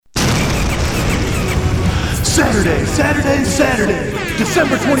Saturday,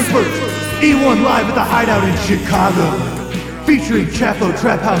 December 21st, E1 live at the Hideout in Chicago, featuring Chapo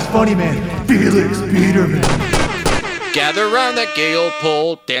Trap House Funny Man, Felix Peterman. Gather round that gay old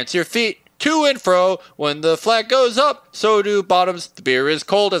pole, dance your feet to and fro. When the flag goes up, so do bottoms. The beer is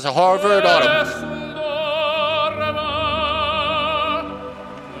cold as a Harvard autumn.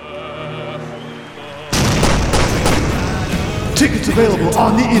 Tickets available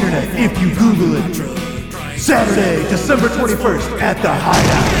on the internet if you Google it. Saturday, December 21st at the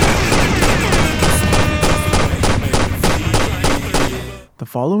Hideout. The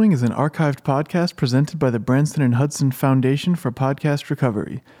following is an archived podcast presented by the Branson and Hudson Foundation for Podcast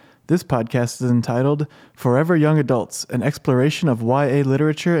Recovery. This podcast is entitled Forever Young Adults, an exploration of YA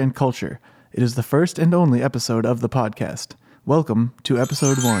literature and culture. It is the first and only episode of the podcast. Welcome to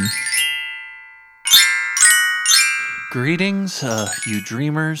episode 1. Greetings, you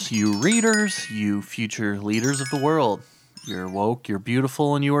dreamers, you readers, you future leaders of the world. You're woke, you're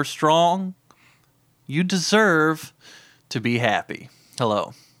beautiful, and you are strong. You deserve to be happy.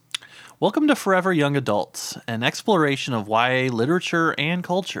 Hello. Welcome to Forever Young Adults, an exploration of YA literature and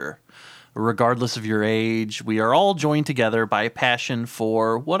culture. Regardless of your age, we are all joined together by a passion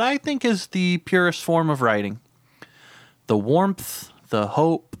for what I think is the purest form of writing. The warmth, the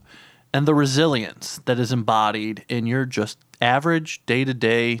hope, and the resilience that is embodied in your just average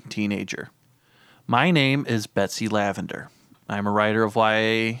day-to-day teenager. My name is Betsy Lavender. I'm a writer of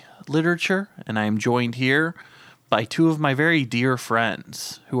YA literature, and I am joined here by two of my very dear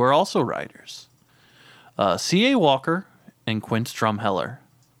friends who are also writers, C.A. Walker and Quince Drumheller.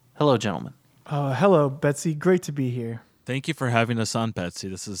 Hello, gentlemen. Hello, Betsy. Great to be here. Thank you for having us on, Betsy.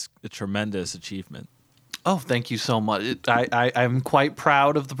 This is a tremendous achievement. Oh, thank you so much. I'm quite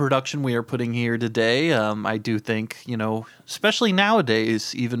proud of the production we are putting here today. I do think, especially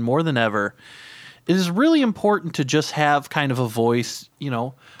nowadays, even more than ever, it is really important to just have kind of a voice,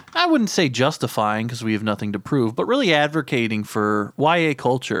 I wouldn't say justifying because we have nothing to prove, but really advocating for YA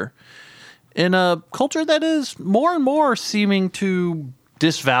culture in a culture that is more and more seeming to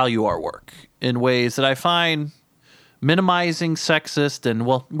disvalue our work in ways that I find minimizing, sexist, and,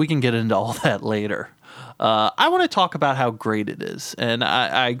 well, we can get into all that later. I want to talk about how great it is, and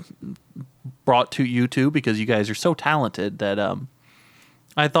I brought to you two because you guys are so talented that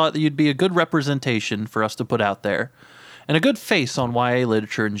I thought that you'd be a good representation for us to put out there, and a good face on YA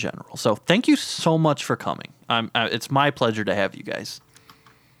literature in general. So thank you so much for coming. It's my pleasure to have you guys.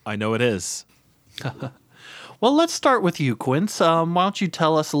 I know it is. Well, let's start with you, Quince. Why don't you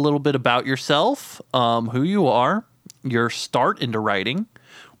tell us a little bit about yourself, who you are, your start into writing,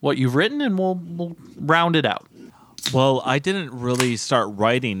 what you've written, and we'll round it out. Well, I didn't really start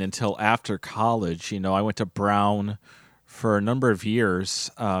writing until after college. I went to Brown for a number of years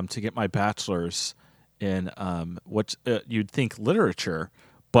to get my bachelor's in what you'd think literature,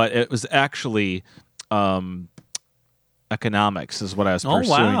 but it was actually economics is what I was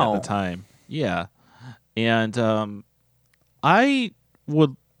pursuing at the time. Yeah. And I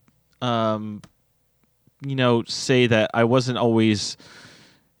would, say that I wasn't always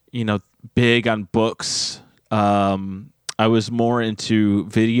big on books. I was more into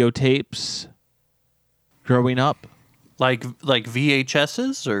videotapes growing up. Like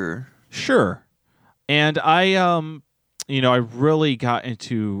VHSs or? Sure. And I really got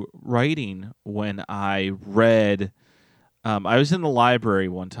into writing when I read, I was in the library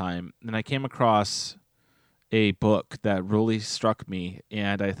one time and I came across a book that really struck me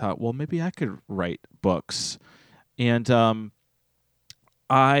and I thought, well, maybe I could write books. And, the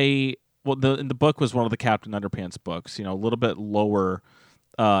book was one of the Captain Underpants books, a little bit lower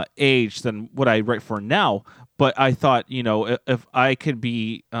age than what I write for now. But I thought, if I could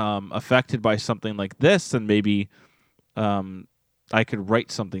be affected by something like this, then maybe I could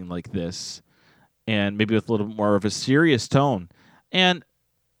write something like this, and maybe with a little bit more of a serious tone. And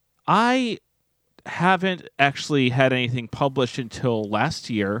I haven't actually had anything published until last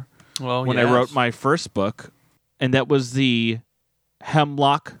year when I wrote my first book, and that was the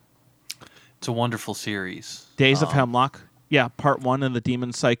Hemlock. It's a wonderful series. Days of Hemlock. Yeah, part 1 in the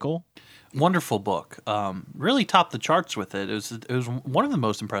Demon Cycle. Wonderful book. Really topped the charts with it. It was one of the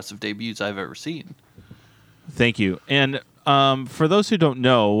most impressive debuts I've ever seen. Thank you. And for those who don't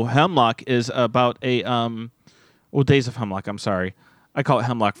know, Hemlock is about a Days of Hemlock. I'm sorry, I call it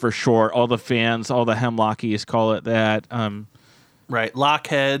Hemlock for short. All the fans, all the Hemlockies call it that. Right,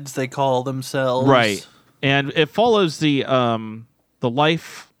 Lockheads they call themselves. Right, and it follows the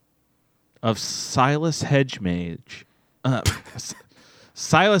life of Silas Hedgemage.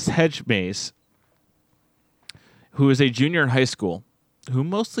 Silas Hedgemage, who is a junior in high school, who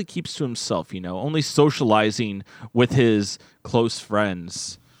mostly keeps to himself, only socializing with his close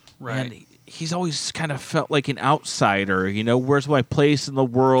friends. Right. And he's always kind of felt like an outsider, where's my place in the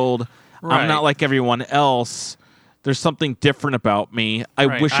world? Right. I'm not like everyone else. There's something different about me. I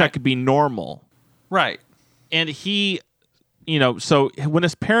Right. wish I could be normal. Right. And he, so when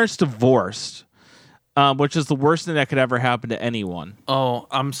his parents divorced, which is the worst thing that could ever happen to anyone. Oh,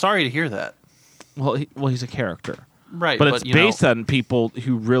 I'm sorry to hear that. Well, he's a character. Right. But it's based on people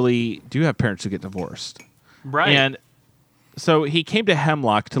who really do have parents who get divorced. Right. And so he came to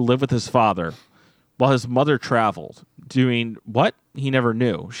Hemlock to live with his father while his mother traveled, doing what? He never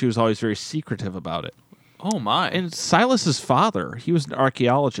knew. She was always very secretive about it. Oh, my. And Silas's father, he was an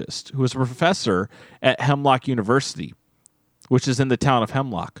archaeologist who was a professor at Hemlock University, which is in the town of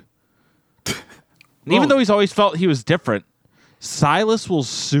Hemlock. And even though he's always felt he was different, Silas will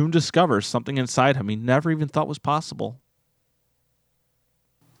soon discover something inside him he never even thought was possible.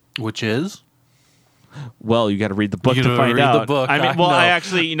 Which is? Well, you got to read the book You to gotta find read out. the book. I mean, I well, know. I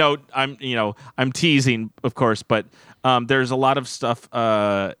actually, I'm teasing, of course, but there's a lot of stuff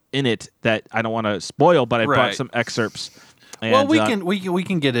in it that I don't want to spoil. But I brought Right. some excerpts. And, Well, we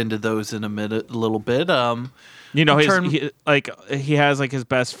can get into those in a little bit. he has like his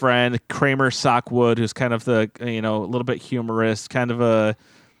best friend Kramer Sockwood, who's kind of the a little bit humorous, kind of a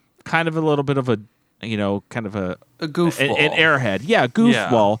little bit of a kind of a goofball. an airhead,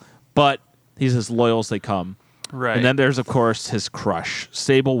 goofball, but he's as loyal as they come. Right. And then there's of course his crush,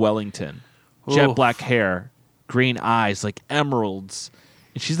 Sable Wellington, jet Oof. black hair, green eyes like emeralds,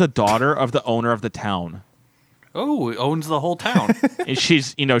 and she's the daughter of the owner of the town. Oh, he owns the whole town. And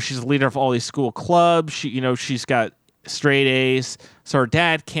she's the leader of all these school clubs. She's got straight A's. So her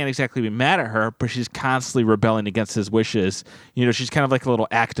dad can't exactly be mad at her, but she's constantly rebelling against his wishes. She's kind of like a little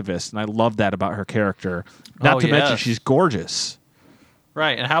activist, and I love that about her character. Not to mention yes. she's gorgeous.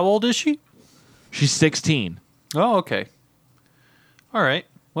 Right. And how old is she? She's 16. Oh, okay. All right.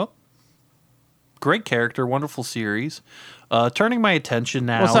 Well, great character, wonderful series. Turning my attention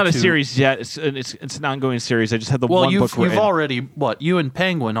now. Well, it's not a to- series yet. It's an ongoing series. I just had the Well, one book. you've written. already you and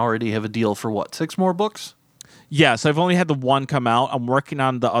Penguin already have a deal for what? 6 more books? Yes, I've only had the one come out. I'm working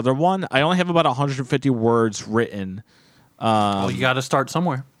on the other one. I only have about 150 words written. Well, you got to start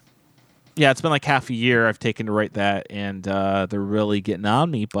somewhere. Yeah, it's been like half a year I've taken to write that, and they're really getting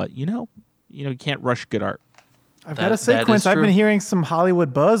on me. But you can't rush good art. I've got to say, Quince, I've been hearing some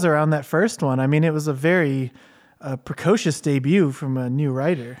Hollywood buzz around that first one. I mean, it was a very precocious debut from a new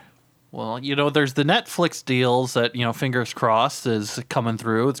writer. Well, there's the Netflix deals that, fingers crossed is coming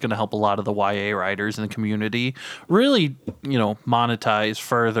through. It's going to help a lot of the YA writers in the community really, monetize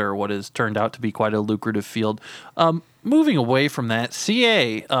further what has turned out to be quite a lucrative field. Moving away from that,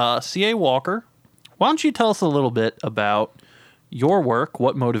 C.A. Walker, why don't you tell us a little bit about your work,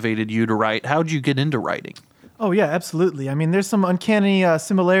 what motivated you to write? How'd you get into writing? Oh, yeah, absolutely. I mean, there's some uncanny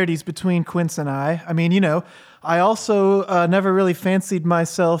similarities between Quince and I. I mean, I also never really fancied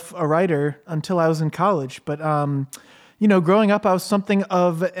myself a writer until I was in college. But, growing up, I was something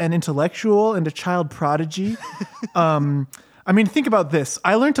of an intellectual and a child prodigy. I mean, think about this.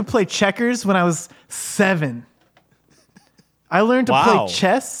 I learned to play checkers when I was 7. I learned to play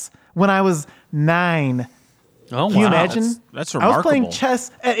chess when I was 9. Oh, Can you imagine? That's I was remarkable. playing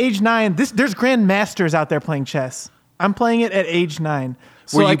chess at age 9. There's grandmasters out there playing chess. I'm playing it at age 9.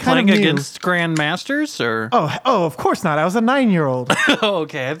 So Were I you kind of playing knew- against grandmasters or? Oh, of course not. I was a 9-year-old. Oh,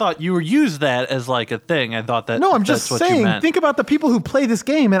 okay. I thought you were used that as like a thing. I thought that. No, I'm just that's what you saying. meant. Think about the people who play this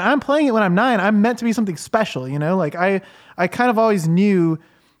game, and I'm playing it when I'm 9. I'm meant to be something special, Like I kind of always knew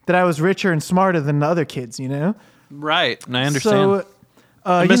that I was richer and smarter than the other kids, Right. And I understand. So,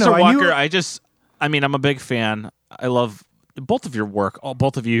 Mr. I knew- Walker, I'm a big fan. I love both of your work,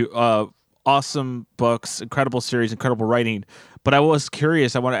 both of you. Awesome books, incredible series, incredible writing. But I was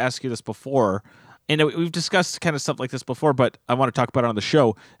curious. I want to ask you this before, and we've discussed kind of stuff like this before, but I want to talk about it on the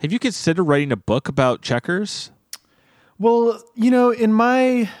show. Have you considered writing a book about checkers? Well, in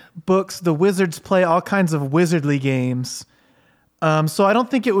my books, the wizards play all kinds of wizardly games. So I don't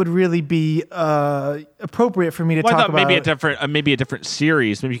think it would really be appropriate for me to Well, I talk thought about. maybe a different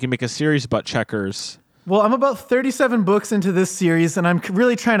series. Maybe you can make a series about checkers. Well, I'm about 37 books into this series, and I'm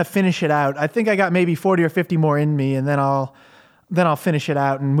really trying to finish it out. I think I got maybe 40 or 50 more in me, and then I'll finish it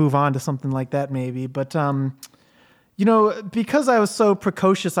out and move on to something like that maybe. But because I was so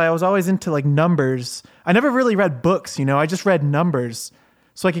precocious, I was always into like numbers. I never really read books, I just read numbers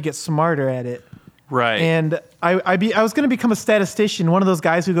so I could get smarter at it. right. And I was going to become a statistician, one of those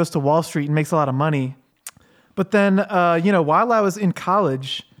guys who goes to Wall Street and makes a lot of money. But then, while I was in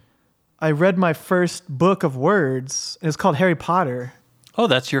college, I read my first book of words. And it's called Harry Potter. Oh,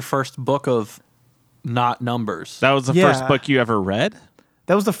 that's your first book of not numbers. That was the first book you ever read?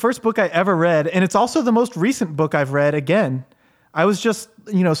 That was the first book I ever read, and it's also the most recent book I've read again. I was just,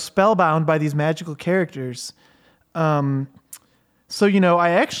 spellbound by these magical characters. So,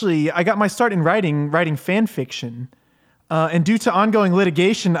 I got my start in writing fan fiction. And due to ongoing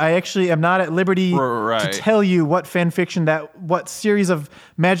litigation, I actually am not at liberty to tell you what fan fiction what series of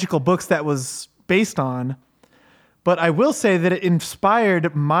magical books that was based on. But I will say that it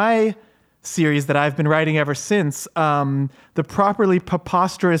inspired my series that I've been writing ever since, The Properly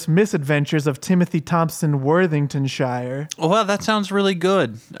Preposterous Misadventures of Timothy Thompson Worthingtonshire. Well, that sounds really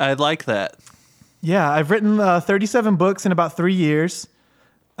good. I like that. Yeah, I've written 37 books in about 3 years.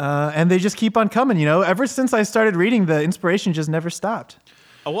 And they just keep on coming, Ever since I started reading, the inspiration just never stopped.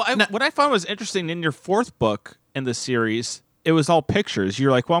 Well, what I found was interesting in your fourth book in the series, it was all pictures.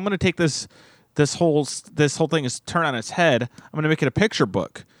 You're like, well, I'm going to take this whole thing is turn on its head. I'm going to make it a picture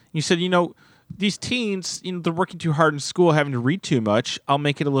book. You said, these teens, they're working too hard in school, having to read too much. I'll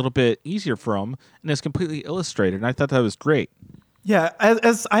make it a little bit easier for them, and it's completely illustrated. And I thought that was great. Yeah,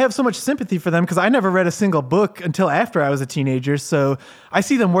 as I have so much sympathy for them because I never read a single book until after I was a teenager. So I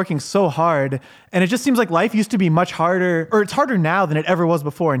see them working so hard, and it just seems like life used to be much harder, or it's harder now than it ever was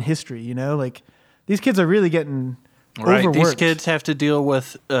before in history. Like these kids are really getting overworked. These kids have to deal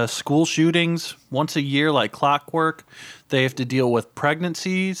with school shootings once a year, like clockwork. They have to deal with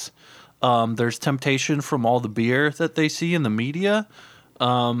pregnancies. There's temptation from all the beer that they see in the media.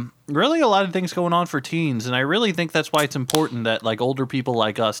 Really a lot of things going on for teens, and I really think that's why it's important that older people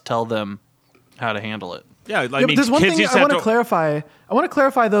like us tell them how to handle it. Yeah, but there's one thing I want to clarify. I want to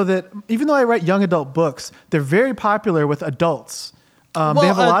clarify though that even though I write young adult books, they're very popular with adults. They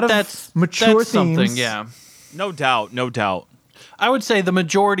have a lot of mature themes. Yeah, no doubt. I would say the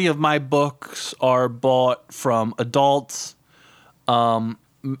majority of my books are bought from adults,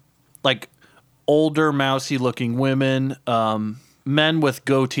 like older, mousy-looking women. Men with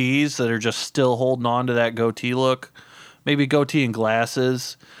goatees that are just still holding on to that goatee look, maybe goatee and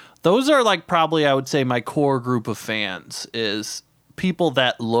glasses. Those are probably I would say my core group of fans is people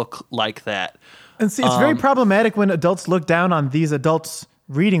that look like that. And see, it's very problematic when adults look down on these adults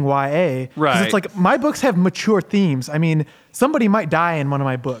reading YA. Right. It's like my books have mature themes. I mean, somebody might die in one of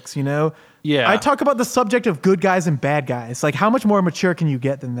my books, Yeah. I talk about the subject of good guys and bad guys. How much more mature can you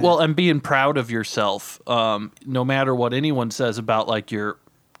get than that? Well, and being proud of yourself, no matter what anyone says about your,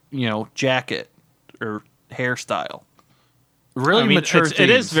 jacket or hairstyle. Really mature themes. It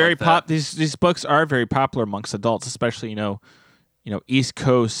is very that. These books are very popular amongst adults, especially East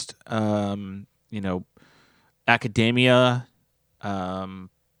Coast, academia,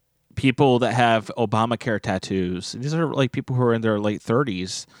 people that have Obamacare tattoos. These are people who are in their late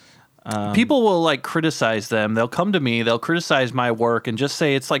 30s. People will criticize them. They'll come to me. They'll criticize my work and just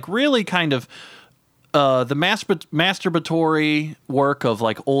say it's really kind of the masturbatory work of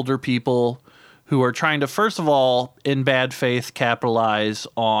older people who are trying to, first of all, in bad faith, capitalize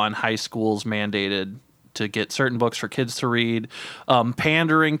on high schools mandated to get certain books for kids to read,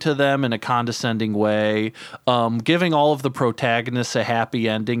 pandering to them in a condescending way, giving all of the protagonists a happy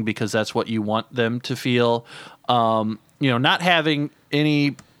ending because that's what you want them to feel, not having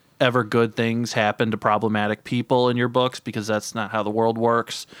any ever good things happen to problematic people in your books because that's not how the world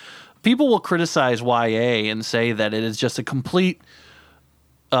works. People will criticize YA and say that it is just a complete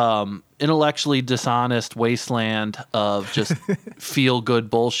intellectually dishonest wasteland of just feel-good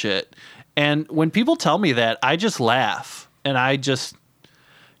bullshit. And when people tell me that, I just laugh and I just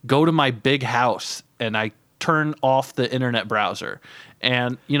go to my big house and I turn off the internet browser.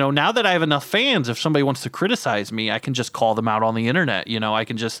 And, now that I have enough fans, if somebody wants to criticize me, I can just call them out on the internet. I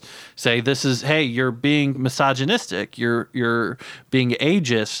can just say, hey, you're being misogynistic. You're being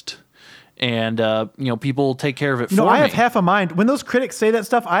ageist. And, people will take care of it for me. I have half a mind. When those critics say that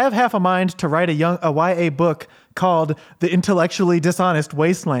stuff, I have half a mind to write a YA book called The Intellectually Dishonest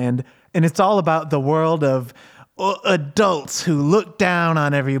Wasteland. And it's all about the world of adults who look down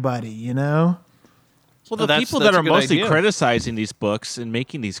on everybody, Well, the people that are mostly criticizing these books and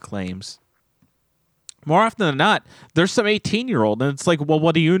making these claims, more often than not, there's some 18-year-old, and it's well,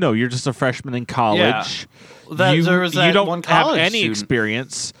 what do you know? You're just a freshman in college. Yeah. You don't have any student.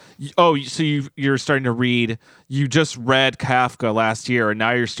 experience. So you're starting to read. You just read Kafka last year, and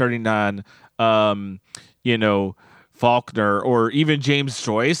now you're starting on, Faulkner or even James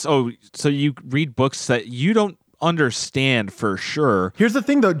Joyce. Oh, so you read books that you don't understand for sure. Here's the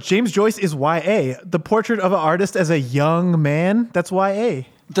thing though, James Joyce is YA. The Portrait of an Artist as a Young Man, that's YA.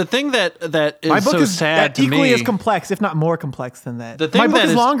 The thing that is my book so is sad to equally me, as complex, if not more complex than that. The thing my book that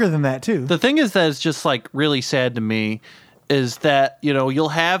is longer than that too. The thing is that is just really sad to me is that, you know, you'll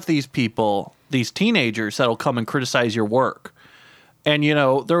have these people, these teenagers that'll come and criticize your work. And, you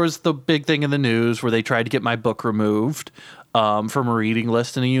know, there was the big thing in the news where they tried to get my book removed from a reading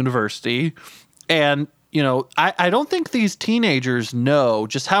list in a university. And, you know, I don't think these teenagers know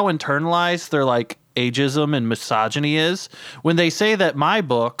just how internalized their, like, ageism and misogyny is when they say that my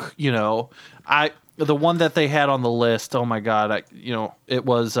book, you know, the one that they had on the list, oh my God, it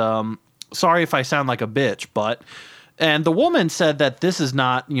was, sorry if I sound like a bitch, and the woman said that this is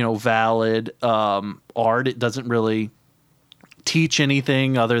not, you know, valid art. It doesn't really teach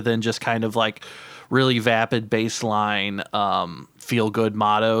anything other than just kind of like really vapid baseline feel good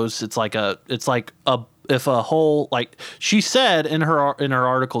mottos. If a whole, like she said in her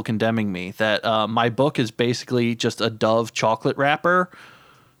article condemning me that my book is basically just a Dove chocolate wrapper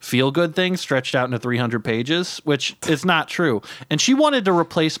feel good thing stretched out into 300 pages, which is not true. And she wanted to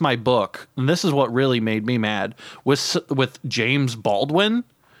replace my book, and this is what really made me mad, with James Baldwin.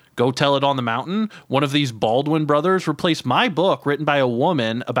 Go Tell It on the Mountain. One of these Baldwin brothers replaced my book written by a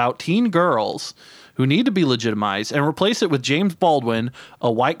woman about teen girls who need to be legitimized and replace it with James Baldwin,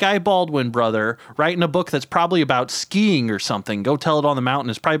 a white guy Baldwin brother, writing a book that's probably about skiing or something. Go Tell It on the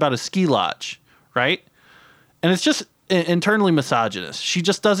Mountain is probably about a ski lodge, right? And it's just internally misogynist. She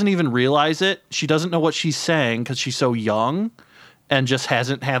just doesn't even realize it. She doesn't know what she's saying because she's so young and just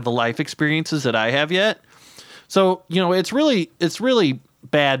hasn't had the life experiences that I have yet. So, you know, it's really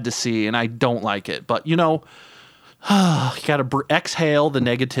bad to see, and I don't like it. But, you know, you got to exhale the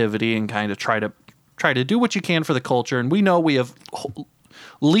negativity and kind of try to do what you can for the culture. And we know we have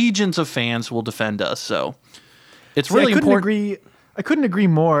legions of fans who will defend us. So it's really important. I couldn't agree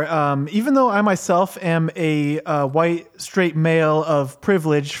more. Even though I myself am a white straight male of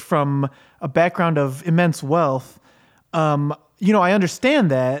privilege from a background of immense wealth, you know, I understand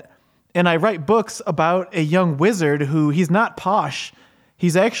that, and I write books about a young wizard who he's not posh.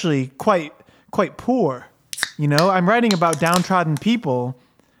 He's actually quite poor. You know, I'm writing about downtrodden people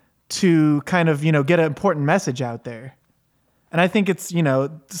to kind of, you know, get an important message out there. And I think it's, you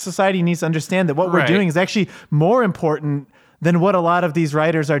know, society needs to understand that what we're doing is actually more important than what a lot of these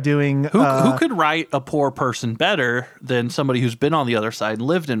writers are doing. Who could write a poor person better than somebody who's been on the other side and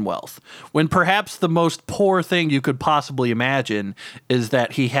lived in wealth? When perhaps the most poor thing you could possibly imagine is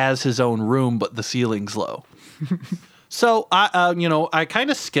that he has his own room, but the ceiling's low. So, I kind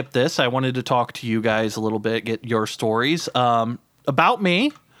of skipped this. I wanted to talk to you guys a little bit, get your stories. About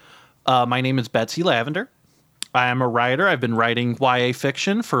me, my name is Betsy Lavender. I am a writer. I've been writing YA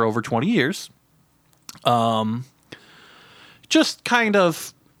fiction for over 20 years. Just kind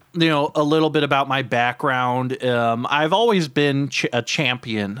of, you know, a little bit about my background. I've always been a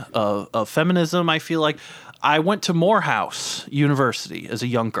champion of feminism, I feel like. I went to Morehouse University as a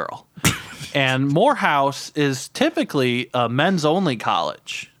young girl. And Morehouse is typically a men's-only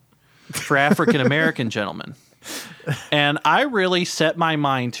college for African-American gentlemen. And I really set my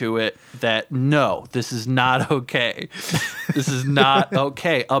mind to it that, no, this is not okay. This is not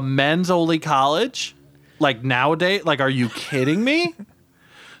okay. A men's-only college? Like nowadays? Like, are you kidding me?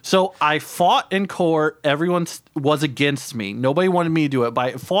 So I fought in court. Everyone was against me. Nobody wanted me to do it. But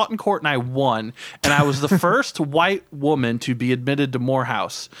I fought in court and I won. And I was the first white woman to be admitted to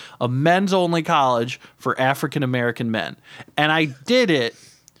Morehouse, a men's-only college for African-American men. And I did it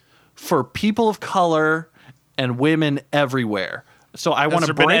for people of color and women everywhere. So I want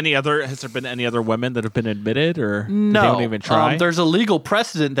to break. Has there been any other women that have been admitted, or no? They don't even try. There's a legal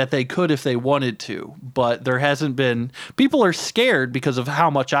precedent that they could if they wanted to, but there hasn't been. People are scared because of how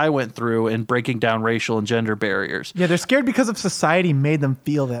much I went through in breaking down racial and gender barriers. Yeah, they're scared because of society made them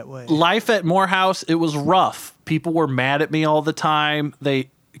feel that way. Life at Morehouse, it was rough. People were mad at me all the time.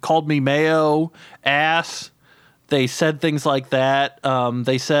 They called me mayo, ass. They said things like that.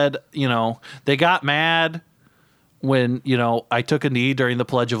 They said, you know, they got mad when, you know, I took a knee during the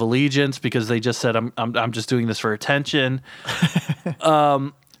Pledge of Allegiance because they just said I'm just doing this for attention.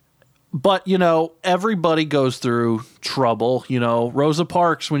 But, you know, everybody goes through trouble. You know, Rosa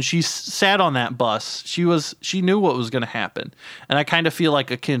Parks, when she sat on that bus, she knew what was going to happen. And I kind of feel like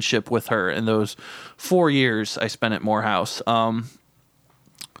a kinship with her in those 4 years I spent at Morehouse.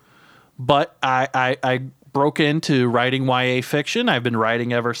 But I broke into writing YA fiction. I've been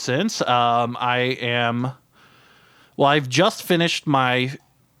writing ever since. I've just finished my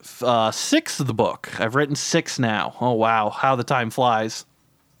 6th book. I've written 6 now. Oh, wow. How the time flies.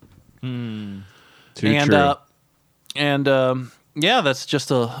 True. Yeah, that's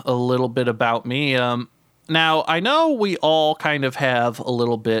just a little bit about me. Now, I know we all kind of have a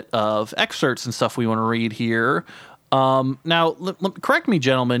little bit of excerpts and stuff we want to read here. Now, correct me,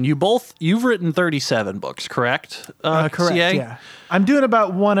 gentlemen. You've written 37 books, correct? Correct. CA? Yeah, I'm doing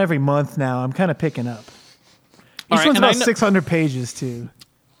about one every month now. I'm kind of picking up. All Each right, one's and I about kn- 600 pages too.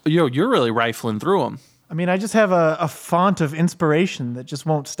 You're really rifling through them. I mean, I just have a font of inspiration that just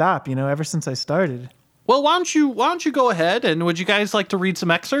won't stop. Ever since I started. Well, why don't you go ahead, and would you guys like to read some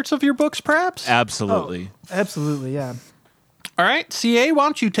excerpts of your books, perhaps? Absolutely. Absolutely, yeah. All right, CA, why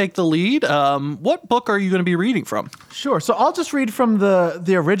don't you take the lead? What book are you going to be reading from? Sure. So I'll just read from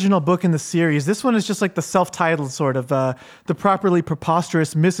the original book in the series. This one is just like the self-titled sort of the properly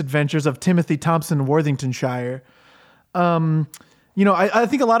preposterous misadventures of Timothy Thompson Worthingtonshire. I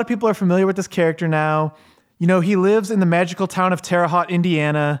think a lot of people are familiar with this character now. He lives in the magical town of Terre Haute,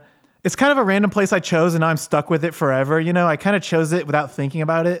 Indiana. It's kind of a random place I chose, and now I'm stuck with it forever. I kind of chose it without thinking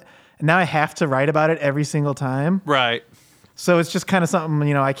about it, and now I have to write about it every single time. Right. So it's just kind of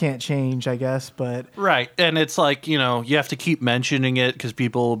something, I can't change, I guess, but... Right, and it's like, you have to keep mentioning it because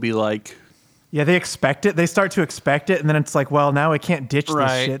people will be like... Yeah, they expect it. They start to expect it, and then it's like, well, now I can't ditch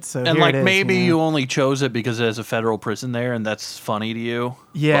Right. this shit, so and here like it is, maybe you only chose it because there's a federal prison there, and that's funny to you.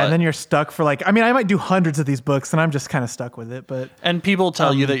 Yeah, But- and then you're stuck for I might do hundreds of these books, and I'm just kind of stuck with it, but... And people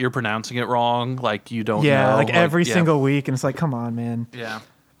tell you that you're pronouncing it wrong, like you don't Yeah, know. every yeah. single week, and it's like, come on, man. Yeah.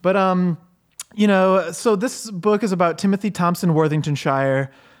 But, so this book is about Timothy Thompson Worthingtonshire.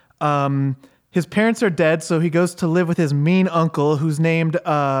 His parents are dead, so he goes to live with his mean uncle, who's named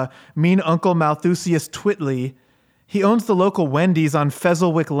Mean Uncle Malthusius Twitley. He owns the local Wendy's on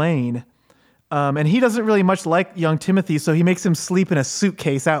Fezzelwick Lane. And he doesn't really much like young Timothy, so he makes him sleep in a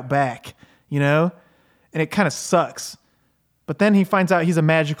suitcase out back, And it kind of sucks. But then he finds out he's a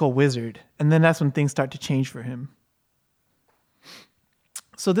magical wizard, and then that's when things start to change for him.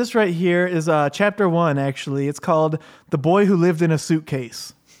 So this right here is chapter 1, actually. It's called The Boy Who Lived in a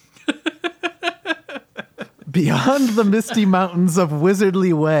Suitcase. Beyond the misty mountains of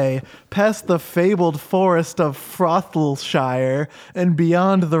Wizardly Way, past the fabled forest of Frothleshire, and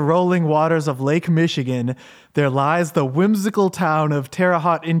beyond the rolling waters of Lake Michigan, there lies the whimsical town of Terre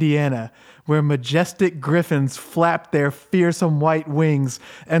Haute, Indiana, where majestic griffins flap their fearsome white wings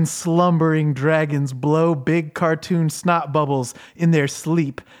and slumbering dragons blow big cartoon snot bubbles in their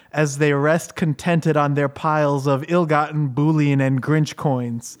sleep as they rest contented on their piles of ill-gotten bullion and Grinch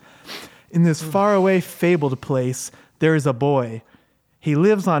coins. In this faraway, fabled place, there is a boy. He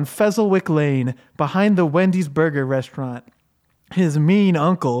lives on Fezzelwick Lane, behind the Wendy's Burger restaurant. His mean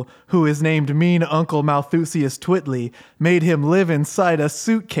uncle, who is named Mean Uncle Malthusius Twitley, made him live inside a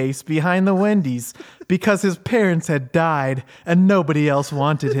suitcase behind the Wendy's because his parents had died and nobody else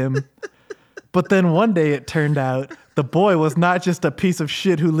wanted him. But then one day it turned out the boy was not just a piece of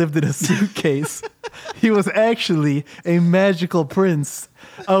shit who lived in a suitcase. He was actually a magical prince.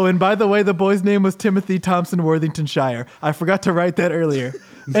 Oh, and by the way, the boy's name was Timothy Thompson Worthingtonshire. I forgot to write that earlier.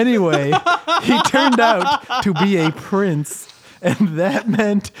 Anyway, he turned out to be a prince. And that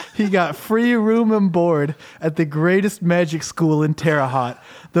meant he got free room and board at the greatest magic school in Terre Haute,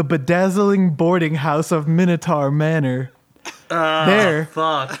 the bedazzling boarding house of Minotaur Manor.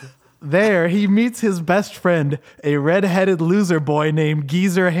 There, he meets his best friend, a red-headed loser boy named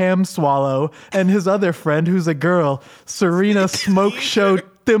Geezer Hamswallow, and his other friend, who's a girl, Serena Smoke Show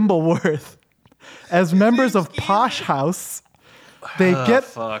Thimbleworth. As members of Posh House, they get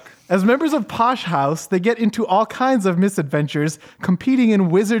into all kinds of misadventures, competing in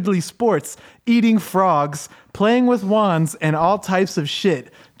wizardly sports, eating frogs, playing with wands, and all types of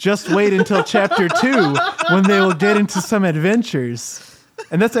shit. Just wait until chapter 2 when they will get into some adventures.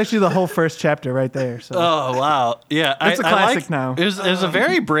 And that's actually the whole first chapter right there. So. Oh wow, yeah, it's a classic now. It was a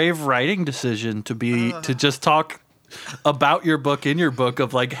very brave writing decision to just talk about your book in your book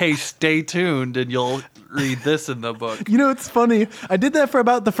of like, hey, stay tuned and you'll read this in the book. It's funny. I did that for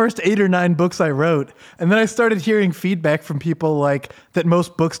about the first 8 or 9 books I wrote, and then I started hearing feedback from people like that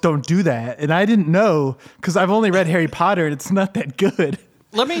most books don't do that, and I didn't know because I've only read Harry Potter and it's not that good.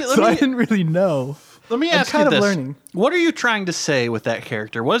 I didn't really know. Let me I'm ask kind you of this. learning. What are you trying to say with that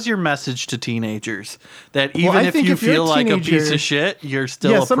character? What is your message to teenagers? That even I if think you if you're feel a like a teenager- piece of shit, you're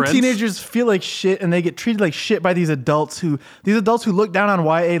still a some prince? teenagers feel like shit and they get treated like shit by these adults who look down on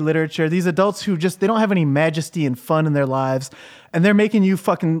YA literature, these adults who they don't have any majesty and fun in their lives, and they're making you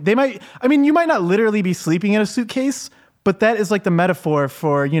you might not literally be sleeping in a suitcase, but that is like the metaphor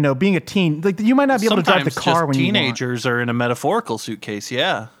for, being a teen. Like you might not be able to drive the car when you want. Teenagers are in a metaphorical suitcase,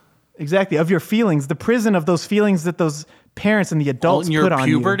 yeah. Exactly, of your feelings, the prison of those feelings that those parents and the adults in your put on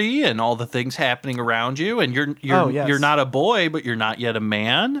puberty and all the things happening around you, and you're not a boy, but you're not yet a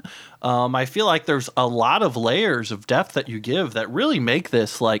man. I feel like there's a lot of layers of depth that you give that really make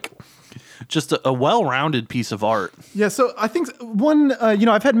this like just a well-rounded piece of art. Yeah, so I think one,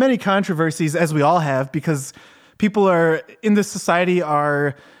 I've had many controversies, as we all have, because people are in this society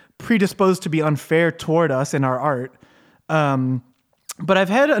are predisposed to be unfair toward us in our art. But I've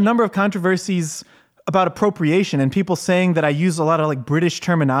had a number of controversies about appropriation and people saying that I use a lot of like British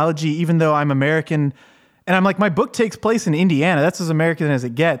terminology, even though I'm American. And I'm like, my book takes place in Indiana. That's as American as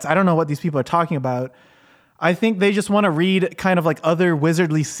it gets. I don't know what these people are talking about. I think they just want to read kind of like other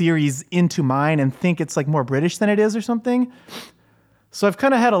wizardly series into mine and think it's like more British than it is or something. So I've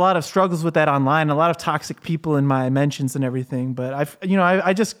kind of had a lot of struggles with that online, a lot of toxic people in my mentions and everything. But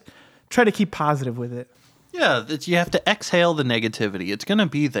I just try to keep positive with it. Yeah, you have to exhale the negativity. It's going to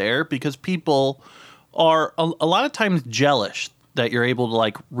be there because people are a lot of times jealous that you're able to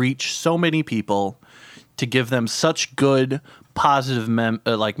like reach so many people to give them such good positive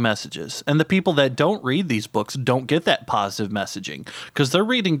messages. And the people that don't read these books don't get that positive messaging because they're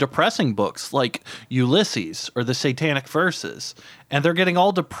reading depressing books like Ulysses or the Satanic Verses, and they're getting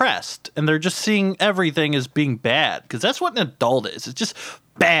all depressed and they're just seeing everything as being bad because that's what an adult is. It's just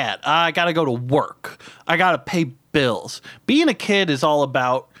bad. I got to go to work. I got to pay bills. Being a kid is all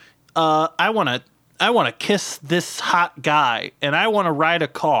about I want to kiss this hot guy, and I want to ride a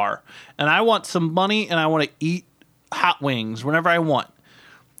car, and I want some money, and I want to eat hot wings whenever I want.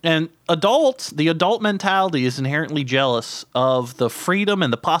 And the adult mentality is inherently jealous of the freedom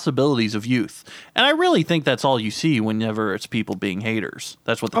and the possibilities of youth. And I really think that's all you see whenever it's people being haters.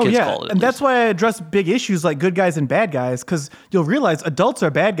 That's what the kids call it. And that's why I address big issues like good guys and bad guys, because you'll realize adults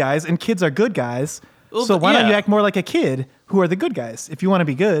are bad guys and kids are good guys. Well, so why don't you act more like a kid who are the good guys if you want to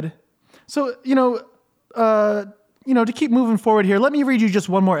be good? So, to keep moving forward here, let me read you just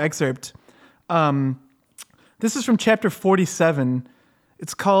one more excerpt. This is from chapter 47.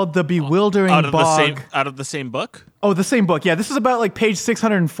 It's called The Bewildering Bog. Out of the same book? Oh, the same book. Yeah, this is about like page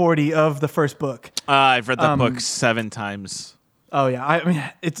 640 of the first book. I've read that book 7 times. Oh yeah, I mean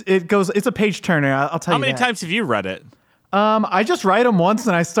it's a page turner. I'll tell you. How many times have you read it? I just write them once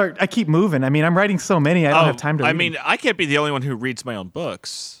and I keep moving. I mean, I'm writing so many I don't have time to read them. I can't be the only one who reads my own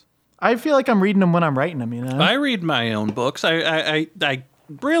books. I feel like I'm reading them when I'm writing them, you know? I read my own books. I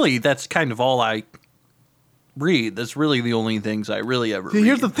really, that's kind of all I read. That's really the only things I really ever read.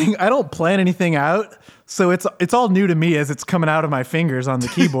 Here's the thing. I don't plan anything out, so it's all new to me as it's coming out of my fingers on the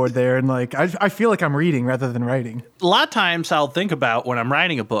keyboard there, and like I feel like I'm reading rather than writing. A lot of times I'll think about when I'm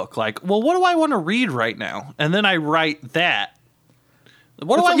writing a book, like, well, what do I want to read right now? And then I write that.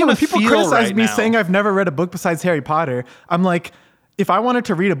 What do I want to feel right now? People criticize me saying I've never read a book besides Harry Potter. I'm like, if I wanted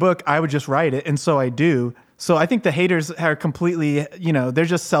to read a book, I would just write it, and so I do. So I think the haters are completely, they're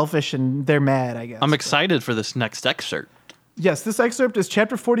just selfish and they're mad, I guess. I'm excited for this next excerpt. Yes, this excerpt is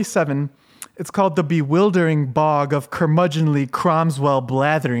chapter 47. It's called The Bewildering Bog of Curmudgeonly Cromswell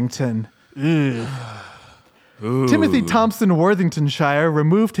Blatherington. Timothy Thompson Worthingtonshire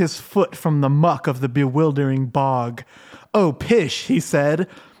removed his foot from the muck of the bewildering bog. "Oh, pish," he said.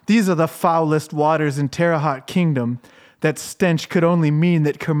 "These are the foulest waters in Terre Haute Kingdom. That stench could only mean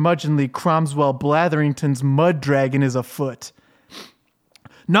that curmudgeonly Cromswell Blatherington's mud dragon is afoot."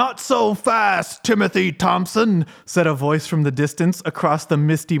 "Not so fast, Timothy Thompson," said a voice from the distance across the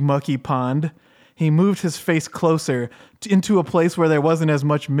misty, mucky pond. He moved his face closer into a place where there wasn't as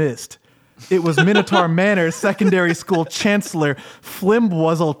much mist. It was Minotaur Manor's secondary school chancellor,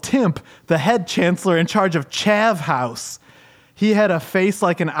 Flimbwuzzle Timp, the head chancellor in charge of Chav House. He had a face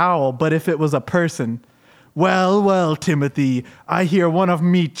like an owl, but if it was a person. "Well, well, Timothy, I hear one of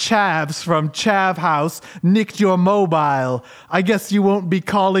me chavs from Chav House nicked your mobile. I guess you won't be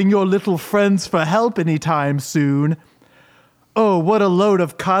calling your little friends for help anytime soon." "Oh, what a load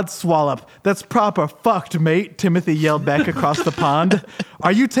of codswallop. That's proper fucked, mate," Timothy yelled back across the pond.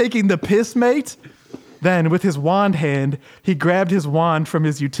 "Are you taking the piss, mate?" Then, with his wand hand, he grabbed his wand from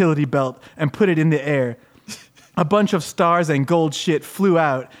his utility belt and put it in the air. A bunch of stars and gold shit flew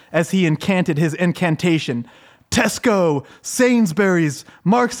out as he incanted his incantation. "Tesco, Sainsbury's,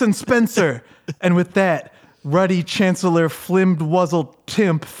 Marks and Spencer." And with that, ruddy Chancellor Flimbwuzzle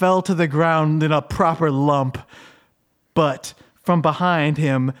Timp fell to the ground in a proper lump. But from behind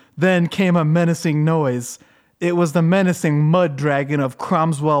him then came a menacing noise. It was the menacing mud dragon of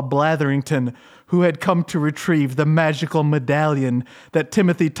Cromswell Blatherington, who had come to retrieve the magical medallion that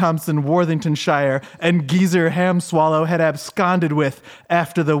Timothy Thompson Worthingtonshire and Geezer Hamswallow had absconded with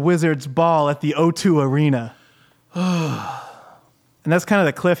after the Wizards' ball at the O2 Arena. And that's kind of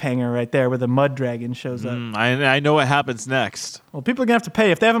the cliffhanger right there where the mud dragon shows up. I know what happens next. Well, people are going to have to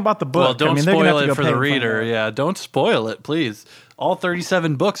pay if they haven't bought the book. Well, don't they're gonna have spoil to go it for pay the and find reader. out. Yeah, don't spoil it, please. All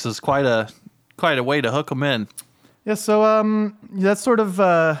 37 books is quite a way to hook them in. Yeah, so that's sort of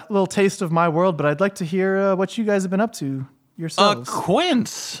a little taste of my world, but I'd like to hear what you guys have been up to yourselves.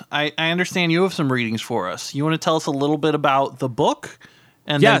 Quince, I understand you have some readings for us. You want to tell us a little bit about the book?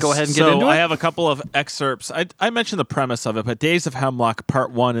 And then go ahead and get into it? I have a couple of excerpts. I mentioned the premise of it, but Days of Hemlock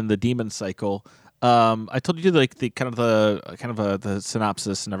Part 1 in the Demon Cycle. I told you like the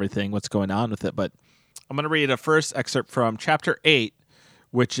synopsis and everything, what's going on with it, but I'm going to read a first excerpt from Chapter 8,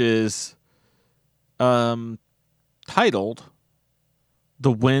 which is titled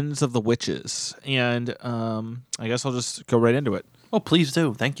The Winds of the Witches. And I guess I'll just go right into it. Oh, please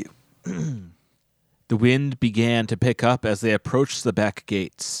do. Thank you. The wind began to pick up as they approached the back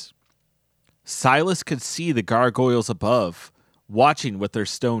gates. Silas could see the gargoyles above, watching with their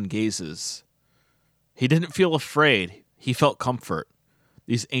stone gazes. He didn't feel afraid. He felt comfort.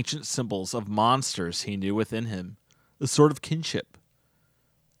 These ancient symbols of monsters he knew within him, a sort of kinship.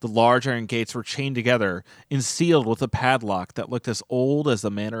 The large iron gates were chained together and sealed with a padlock that looked as old as the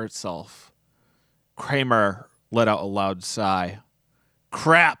manor itself. Kramer let out a loud sigh.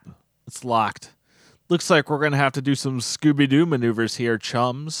 Crap! It's locked. Looks like we're going to have to do some Scooby-Doo maneuvers here,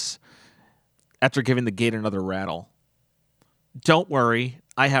 chums. After giving the gate another rattle. Don't worry,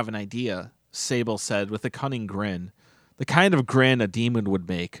 I have an idea, Sable said with a cunning grin. The kind of grin a demon would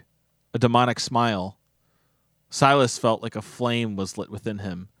make. A demonic smile. Silas felt like a flame was lit within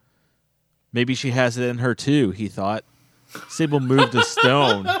him. Maybe she has it in her too, he thought. Sable moved a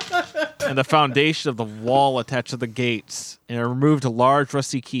stone and the foundation of the wall attached to the gates and removed a large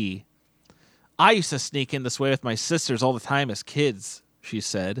rusty key. I used to sneak in this way with my sisters all the time as kids, she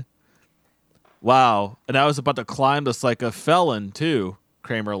said. Wow, and I was about to climb this like a felon, too,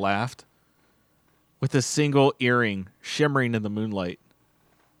 Kramer laughed, with a single earring shimmering in the moonlight.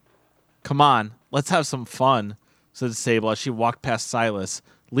 Come on, let's have some fun, said Sable as she walked past Silas,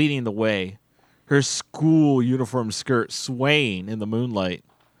 leading the way, her school uniform skirt swaying in the moonlight.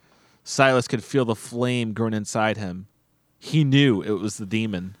 Silas could feel the flame growing inside him. He knew it was the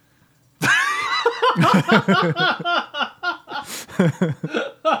demon.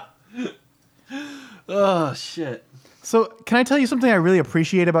 Oh, shit. So, can I tell you something I really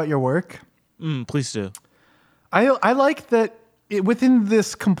appreciate about your work? Please do. I like that within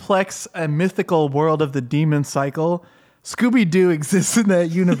this complex and mythical world of the demon cycle, Scooby-Doo exists in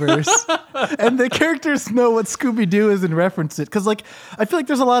that universe. And the characters know what Scooby-Doo is and reference it. Because, like, I feel like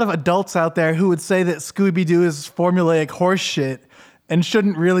there's a lot of adults out there who would say that Scooby-Doo is formulaic horse shit and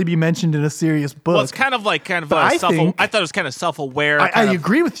shouldn't really be mentioned in a serious book. Well, it's kind of I thought it was kind of self-aware. I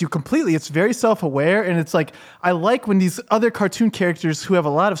agree with you completely. It's very self-aware, and it's like, I like when these other cartoon characters who have a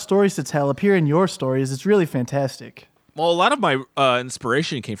lot of stories to tell appear in your stories. It's really fantastic. Well, a lot of my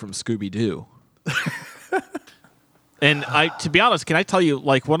inspiration came from Scooby-Doo. And to be honest, can I tell you,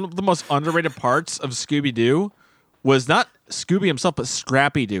 like, one of the most underrated parts of Scooby-Doo was not Scooby himself, but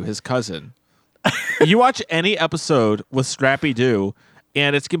Scrappy-Doo, his cousin. You watch any episode with Scrappy-Doo,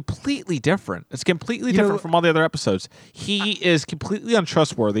 and it's completely different. It's completely different from all the other episodes. He is completely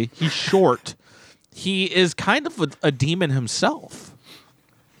untrustworthy. He's short. He is kind of a demon himself.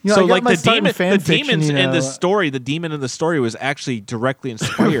 So, like, the demons in the story, the demon in the story was actually directly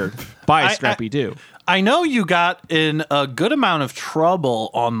inspired by Scrappy-Doo. I know you got in a good amount of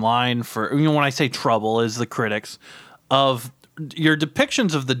trouble online for, when I say trouble, is the critics of your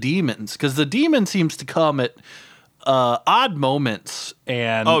depictions of the demons, because the demon seems to come at odd moments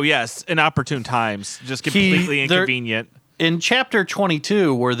and inopportune times, just completely inconvenient. In chapter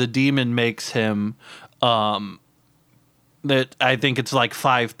 22, where the demon makes him that I think it's like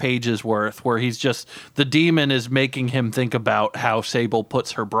 5 pages worth, where the demon is making him think about how Sable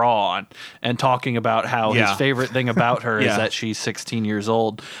puts her bra on and talking about how his favorite thing about her is that she's 16 years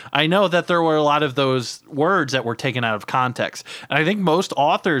old. I know that there were a lot of those words that were taken out of context. And I think most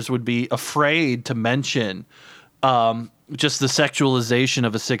authors would be afraid to mention just the sexualization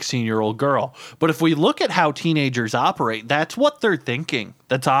of a 16-year-old girl. But if we look at how teenagers operate, that's what they're thinking.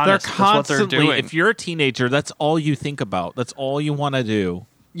 That's honest. They're constantly, that's what they're doing. If you're a teenager, that's all you think about. That's all you want to do.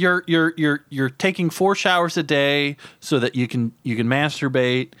 You're taking 4 showers a day so that you can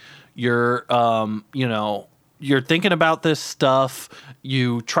masturbate. You're you're thinking about this stuff.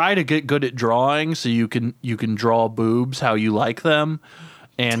 You try to get good at drawing so you can draw boobs how you like them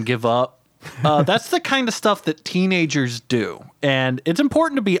and give up. That's the kind of stuff that teenagers do. And it's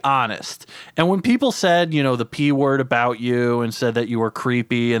important to be honest. And when people said, the P word about you and said that you were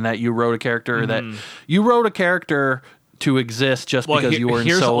creepy and that you wrote a character, that you wrote a character to exist just because you were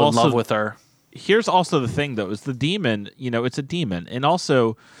in love with her. Here's also the thing, though, is the demon, it's a demon. And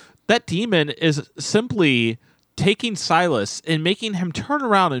also, that demon is simply taking Silas and making him turn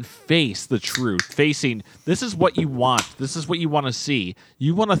around and face the truth, facing this is what you want. This is what you want to see.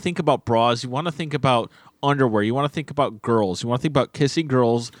 You want to think about bras. You want to think about underwear. You want to think about girls. You want to think about kissing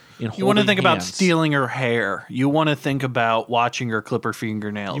girls and holding You want to think about hands. stealing her hair. You want to think about watching her clip her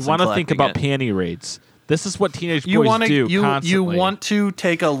fingernails. You and want to think about collecting it. panty raids. This is what teenage You boys want do to constantly. you want to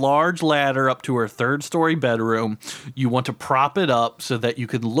take a large ladder up to her third-story bedroom. You want to prop it up so that you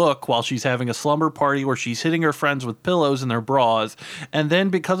can look while she's having a slumber party where she's hitting her friends with pillows in their bras, and then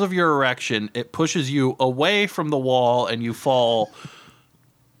because of your erection, it pushes you away from the wall and you fall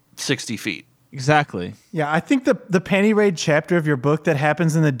 60 feet. Exactly. Yeah, I think the panty raid chapter of your book that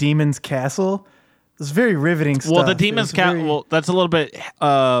happens in the demon's castle is very riveting stuff. Well, the demon's cat. Well, that's a little bit.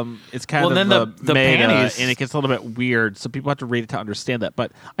 It's kind Well, of then the meta, panties- and it gets a little bit weird. So people have to read it to understand that.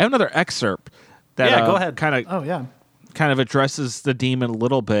 But I have another excerpt that Yeah, go ahead. kind Oh yeah. of addresses the demon a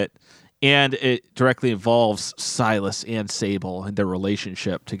little bit, and it directly involves Silas and Sable and their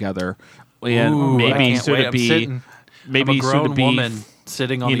relationship together. And Ooh, I maybe can't should wait. it I'm be sitting. maybe I'm a should grown it be woman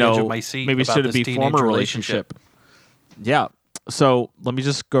sitting on you the edge know of my seat. maybe about should it this be teenage former relationship? Yeah. So let me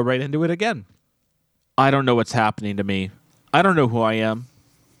just go right into it again. I don't know what's happening to me. I don't know who I am.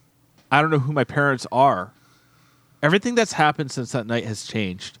 I don't know who my parents are. Everything that's happened since that night has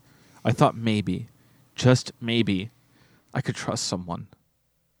changed. I thought maybe, just maybe, I could trust someone.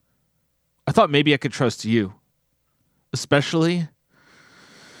 I thought maybe I could trust you. Especially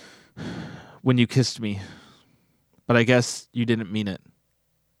when you kissed me. But I guess you didn't mean it.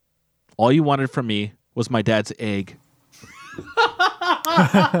 All you wanted from me was my dad's egg.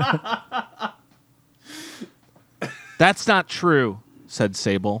 That's not true, said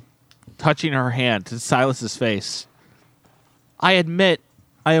Sable, touching her hand to Silas's face. I admit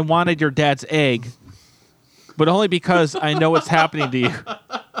I wanted your dad's egg, but only because I know what's happening to you.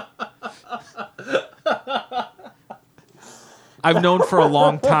 I've known for a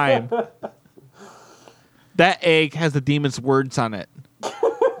long time. That egg has the demon's words on it.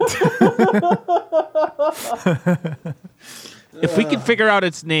 If we can figure out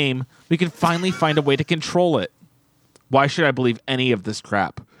its name, we can finally find a way to control it. Why should I believe any of this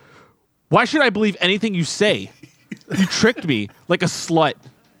crap? Why should I believe anything you say? You tricked me like a slut.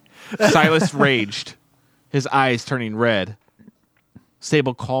 Silas raged, his eyes turning red.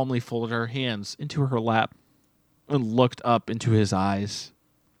 Sable calmly folded her hands into her lap and looked up into his eyes.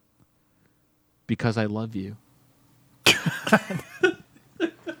 Because I love you.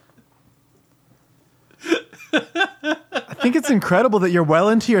 I think it's incredible that you're well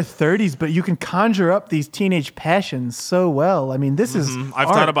into your 30s, but you can conjure up these teenage passions so well. I mean, this is I've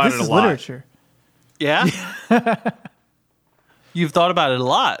art. thought about This it a is lot. literature. Yeah? You've thought about it a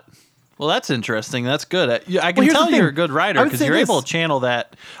lot. Well, that's interesting. That's good. I can here's tell the thing. you're a good writer I would because say you're this. able to channel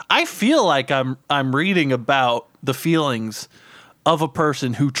that. I feel like I'm reading about the feelings of a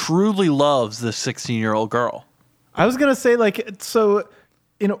person who truly loves this 16-year-old girl. I was going to say, like, so,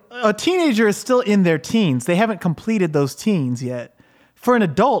 you know, a teenager is still in their teens. They haven't completed those teens yet. For an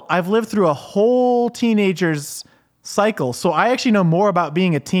adult, I've lived through a whole teenager's cycle. So I actually know more about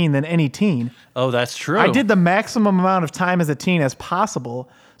being a teen than any teen. Oh, that's true. I did the maximum amount of time as a teen as possible.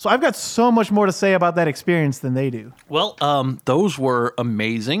 So I've got so much more to say about that experience than they do. Well, those were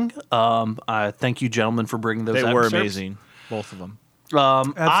amazing. I thank you, gentlemen, for bringing those. They were excerpts. amazing, both of them. I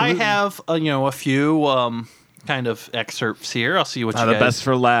Absolutely. have a few kind of excerpts here. I'll see what you the guys best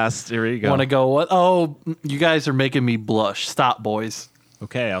for last. Here you go. want to go. What? Oh, you guys are making me blush. Stop, boys.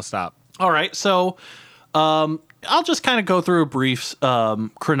 Okay, I'll stop. All right, so I'll just kind of go through a brief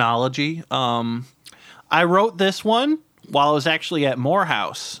chronology. I wrote this one while I was actually at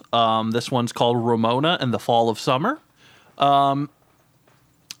Morehouse. This one's called Ramona and the Fall of Summer.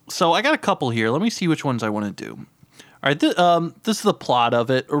 So I got a couple here. Let me see which ones I want to do. All right, this is the plot of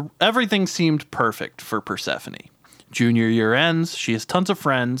it. Everything seemed perfect for Persephone. Junior year ends, she has tons of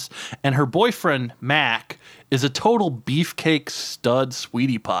friends, and her boyfriend, Mac, is a total beefcake stud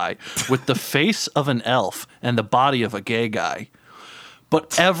sweetie pie with the face of an elf and the body of a gay guy.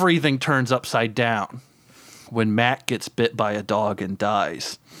 But everything turns upside down when Mac gets bit by a dog and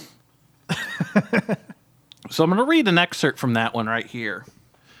dies. So I'm going to read an excerpt from that one right here.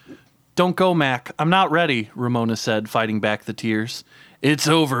 "Don't go, Mac. I'm not ready," Ramona said, fighting back the tears. "It's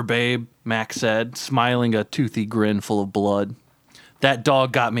over, babe," Mac said, smiling a toothy grin full of blood. "That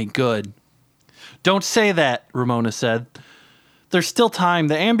dog got me good." "Don't say that," Ramona said. "There's still time.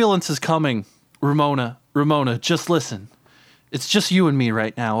 The ambulance is coming." Ramona, just listen. It's just you and me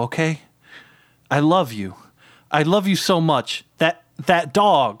right now, okay? I love you. I love you so much. That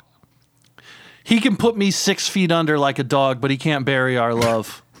dog. He can put me 6 feet under like a dog, but he can't bury our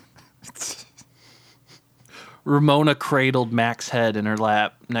love." Ramona cradled Mac's head in her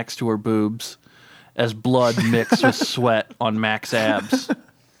lap next to her boobs as blood mixed with sweat on Mac's abs.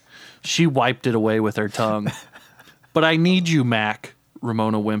 She wiped it away with her tongue. "But I need you, Mac,"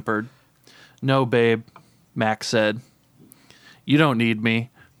 Ramona whimpered. "No, babe," Mac said. "You don't need me.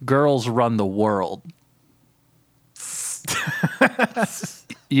 Girls run the world."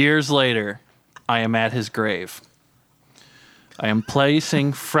 Years later, I am at his grave. I am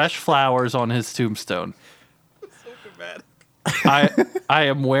placing fresh flowers on his tombstone. I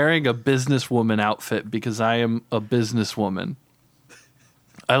am wearing a businesswoman outfit because I am a businesswoman.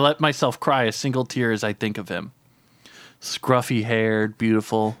 I let myself cry a single tear as I think of him. Scruffy haired,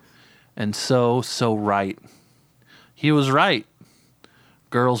 beautiful, and so right. He was right.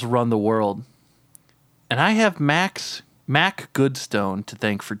 Girls run the world. And I have Mac Goodstone to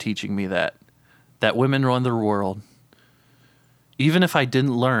thank for teaching me that women run the world. Even if I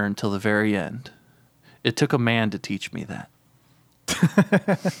didn't learn till the very end. It took a man to teach me that.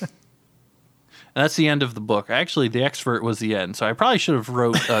 And that's the end of the book. Actually, the excerpt was the end, so I probably should have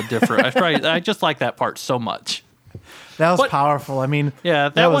wrote different. I just like that part so much. That was powerful. I mean, yeah,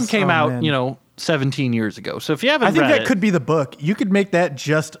 that one came out, 17 years ago. So if you haven't, I think read that could be the book. You could make that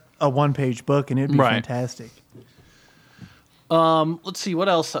just a one-page book, and it'd be fantastic. Let's see what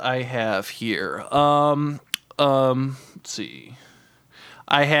else I have here. Let's see.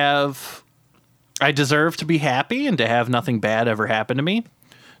 I deserve to be happy and to have nothing bad ever happen to me.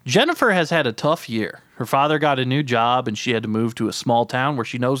 Jennifer has had a tough year. Her father got a new job and she had to move to a small town where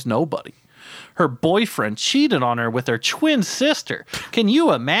she knows nobody. Her boyfriend cheated on her with her twin sister. Can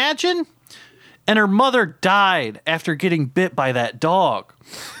you imagine? And her mother died after getting bit by that dog.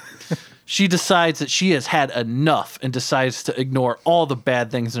 She decides that she has had enough and decides to ignore all the bad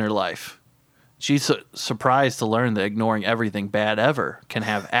things in her life. She's surprised to learn that ignoring everything bad ever can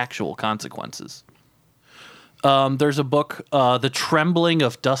have actual consequences. There's a book, The Trembling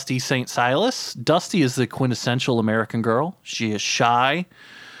of Dusty St. Silas. Dusty is the quintessential American girl. She is shy.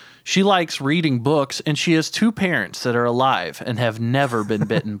 She likes reading books, and she has 2 parents that are alive and have never been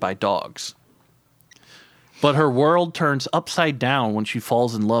bitten by dogs. But her world turns upside down when she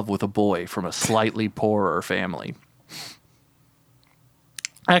falls in love with a boy from a slightly poorer family.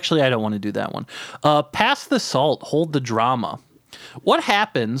 Actually, I don't want to do that one. Pass the salt, hold the drama. What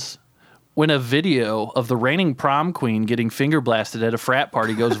happens when a video of the reigning prom queen getting finger blasted at a frat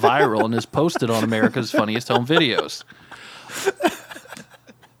party goes viral and is posted on America's Funniest Home Videos?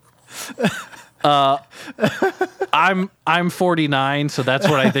 I'm 49, so that's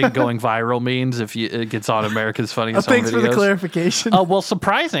what I think going viral means if it gets on America's Funniest Home Videos. Thanks for the clarification. Well,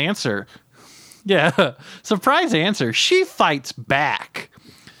 surprise answer. Yeah, surprise answer. She fights back.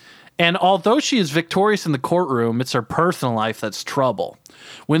 And although she is victorious in the courtroom, it's her personal life that's trouble.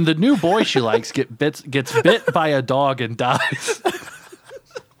 When the new boy she likes gets bit by a dog and dies.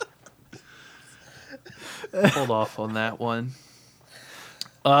 Hold off on that one.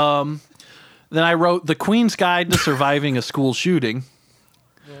 Then I wrote The Queen's Guide to Surviving a School Shooting.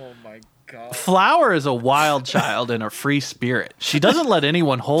 Oh my God. Flower is a wild child and a free spirit. She doesn't let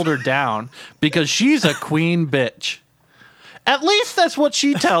anyone hold her down because she's a queen bitch. At least that's what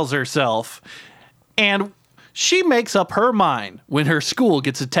she tells herself. And she makes up her mind when her school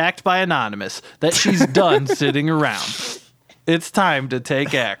gets attacked by Anonymous that she's done sitting around. It's time to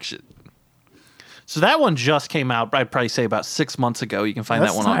take action. So that one just came out, I'd probably say about 6 months ago. You can find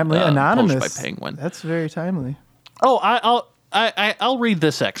that one timely. on Anonymous published by Penguin. That's very timely. Oh, I'll read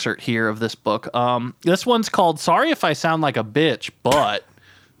this excerpt here of this book. This one's called "Sorry If I Sound Like a Bitch," but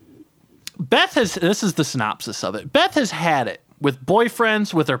this is the synopsis of it. Beth has had it with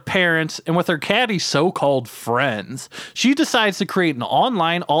boyfriends, with her parents, and with her catty so-called friends. She decides to create an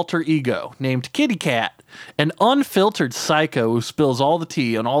online alter ego named Kitty Cat, an unfiltered psycho who spills all the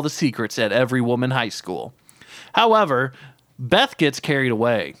tea on all the secrets at every woman high school. However, Beth gets carried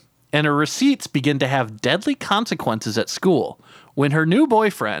away, and her receipts begin to have deadly consequences at school when her new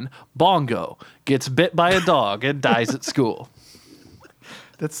boyfriend, Bongo, gets bit by a dog and dies at school.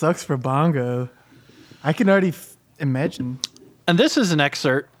 That sucks for Bongo. I can already imagine. And this is an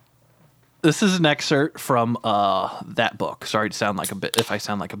excerpt. This is an excerpt from that book. Sorry to sound like a bit if I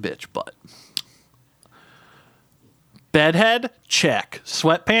sound like a bitch, but bedhead, check.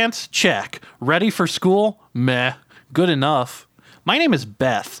 Sweatpants, check. Ready for school? Meh. Good enough. My name is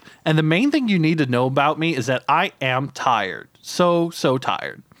Beth, and the main thing you need to know about me is that I am tired. So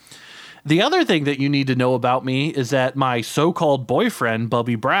tired. The other thing that you need to know about me is that my so-called boyfriend,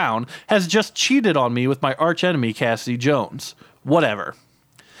 Bubby Brown, has just cheated on me with my archenemy, Cassidy Jones. Whatever.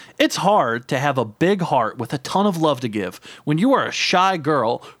 It's hard to have a big heart with a ton of love to give when you are a shy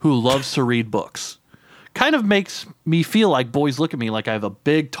girl who loves to read books. kind of makes me feel like boys look at me like I have a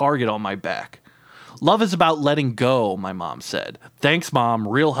big target on my back. Love is about letting go, my mom said. Thanks, Mom.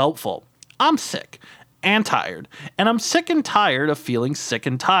 Real helpful. I'm sick and tired, and I'm sick and tired of feeling sick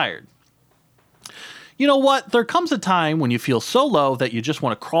and tired. You know what? There comes a time when you feel so low that you just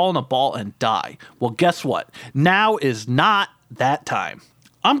want to crawl in a ball and die. Well, guess what? Now is not that time.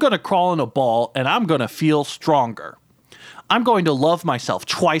 I'm going to crawl in a ball, and I'm going to feel stronger. I'm going to love myself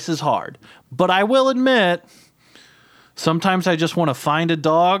twice as hard. But I will admit, sometimes I just want to find a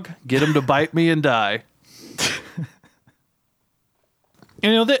dog, get him to bite me, and die.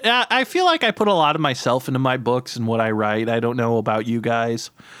 I feel like I put a lot of myself into my books and what I write. I don't know about you guys.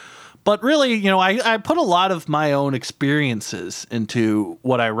 But really, I put a lot of my own experiences into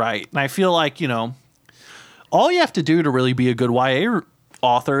what I write. And I feel like, all you have to do to really be a good YA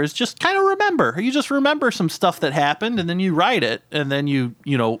author is just kind of remember. You just remember some stuff that happened, and then you write it, and then you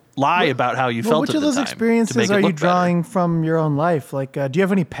lie about how you felt which at of the those time experiences to are make it you look better. drawing from your own life? Like, do you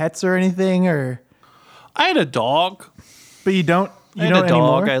have any pets or anything, or? I had a dog. But you don't. You I had don't a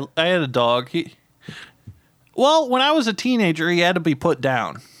dog. anymore? I had a dog. When I was a teenager, he had to be put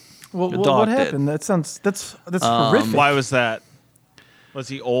down. Well, the what dog happened? That's horrific. Why was that? Was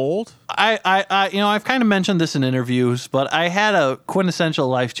he old? I've kind of mentioned this in interviews, but I had a quintessential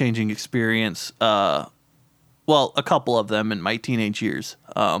life-changing experience. A couple of them in my teenage years.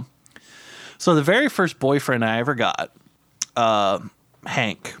 So the very first boyfriend I ever got,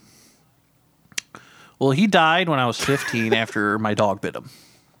 Hank. Well, he died when I was 15 after my dog bit him.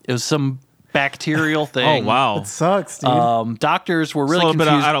 It was some bacterial thing. Oh, wow. It sucks, dude. Doctors were It's really a little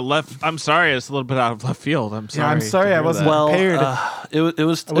confused. bit out of left. I'm sorry, it's a little bit out of left field. I'm sorry. I'm sorry to I hear wasn't that. Well, prepared. it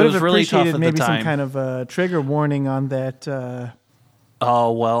was I would have really tough appreciated at the maybe some time. kind of trigger warning on that.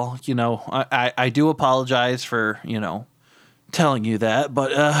 Oh, well, I do apologize for, telling you that.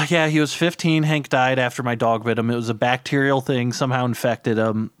 But, he was 15. Hank died after my dog bit him. It was a bacterial thing, somehow infected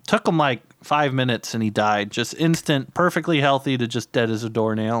him. Took him like 5 minutes and he died. Just instant, perfectly healthy to just dead as a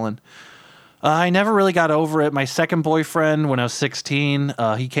doornail. And I never really got over it. My second boyfriend, when I was 16,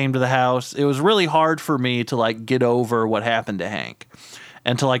 he came to the house. It was really hard for me to, get over what happened to Hank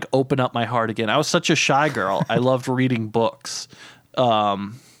and to, open up my heart again. I was such a shy girl. I loved reading books. It was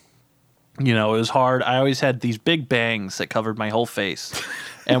hard. I always had these big bangs that covered my whole face.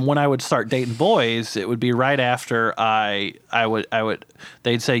 And when I would start dating boys, it would be right after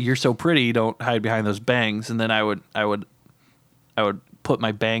they'd say, "You're so pretty, don't hide behind those bangs." And then I would put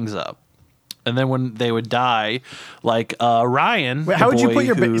my bangs up. And then when they would die, Ryan, Wait, how would you put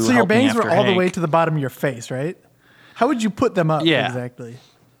your bangs? so your bangs were all the way to the bottom of your face, right? How would you put them up exactly?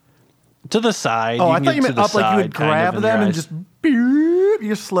 To the side. Oh, I can thought get you to meant the up like you would side, kind grab of, in them your and eyes. just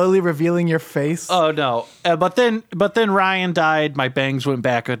you're slowly revealing your face. Oh no! But then Ryan died. My bangs went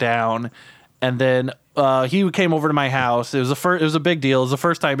back down, and then he came over to my house. It was a big deal. It was the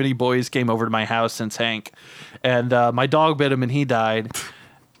first time any boys came over to my house since Hank, and my dog bit him and he died.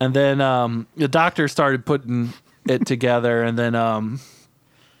 And then the doctor started putting it together, and then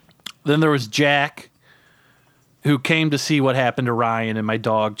there was Jack, who came to see what happened to Ryan, and my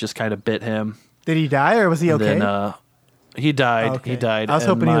dog just kind of bit him. Did he die or was he okay? And then he died. Okay. He died. I was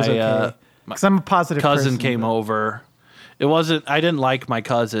And hoping he was my, okay. Because I'm a positive cousin person, came but- over. It wasn't. I didn't like my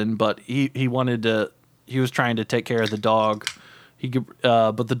cousin, but he wanted to. He was trying to take care of the dog.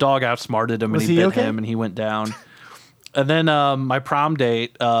 But the dog outsmarted him, Was and he he bit okay? him, and he went down. And then my prom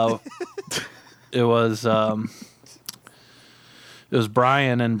date, it was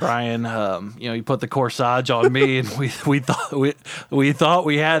Brian, and Brian, he put the corsage on me, and we thought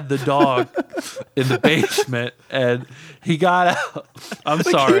we had the dog in the basement, and he got out. I'm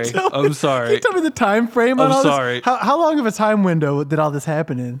sorry. I'm sorry. Can you tell me the time frame on I'm all sorry. this? How long of a time window did all this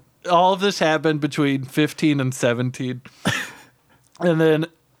happen in? All of this happened between 15 and 17. And then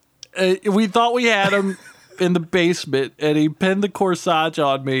we thought we had him in the basement, and he pinned the corsage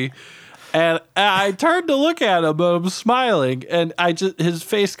on me. And I turned to look at him, and I'm smiling, and his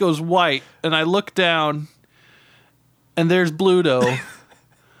face goes white, and I look down, and there's Bluto.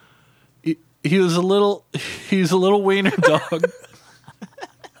 He was a little wiener dog.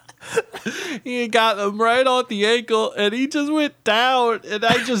 He got him right on the ankle, and he just went down, and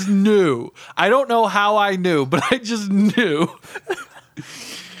I just knew. I don't know how I knew, but I just knew.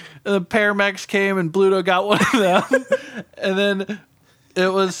 And the paramedics came, and Bluto got one of them, and then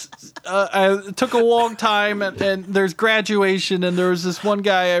it took a long time, and there's graduation, and there was this one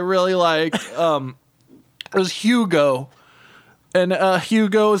guy I really liked. It was Hugo. And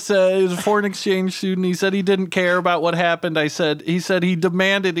Hugo said he was a foreign exchange student. He said he didn't care about what happened. He said he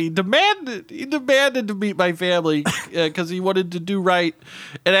demanded to meet my family because he wanted to do right,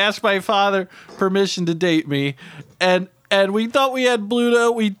 and asked my father permission to date me. And we thought we had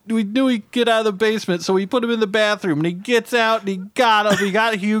Bluto. We knew he'd get out of the basement, so we put him in the bathroom. And he gets out, and he got him. He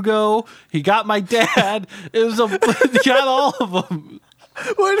got Hugo. He got my dad. He got all of them.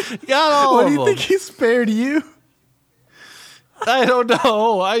 What do you think he spared you? I don't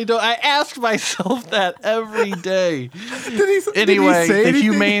know. I ask myself that every day. Anyway, the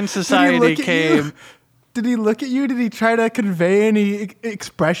Humane Society came. Did he look at you? Did he try to convey any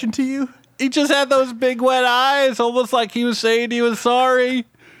expression to you? He just had those big wet eyes, almost like he was saying he was sorry.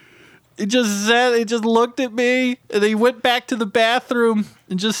 He just looked at me, and he went back to the bathroom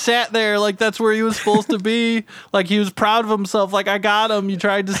and just sat there like that's where he was supposed to be. Like he was proud of himself, like I got him. You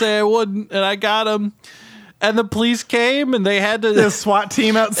tried to say I wouldn't, and I got him. And the police came, and they had to... The SWAT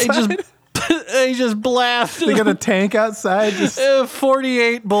team outside? They just blasted They got a tank outside?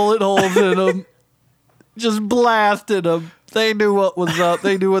 48 bullet holes in them. Just blasted them. They knew what was up.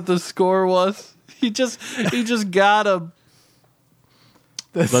 They knew what the score was. He just got him.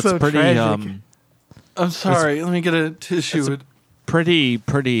 That's so pretty... tragic. I'm sorry. Let me get a tissue. Pretty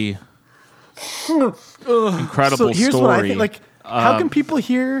incredible So here's story. what I think. Like, how can people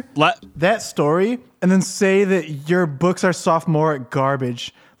hear that story and then say that your books are sophomoric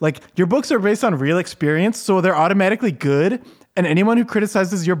garbage? Like, your books are based on real experience, so they're automatically good. And anyone who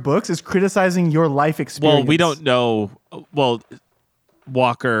criticizes your books is criticizing your life experience. Well, we don't know. Well,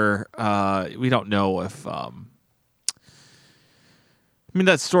 Walker, we don't know if... I mean,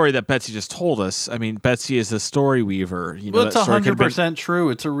 that story that Betsy just told us, I mean, Betsy is a story weaver. You know, Well, it's 100% true.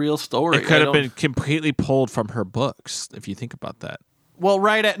 It's a real story. It could have been completely pulled from her books, if you think about that. Well,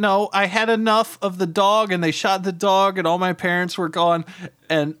 no, I had enough of the dog, and they shot the dog, and all my parents were gone,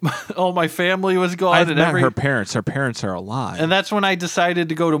 and all my family was gone. I've and met her parents. Her parents are alive. And that's when I decided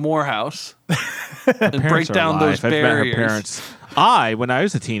to go to Morehouse and break down those barriers. I've met her parents. When I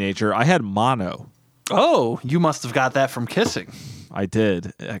was a teenager, I had mono. Oh, you must have got that from kissing. I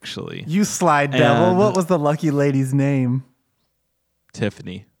did, actually. You slide devil. What was the lucky lady's name?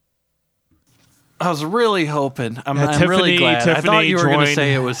 Tiffany. I was really hoping. I'm Tiffany, really glad. I thought you were going to joined-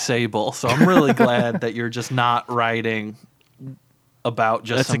 say it was Sable, so I'm really glad that you're just not writing about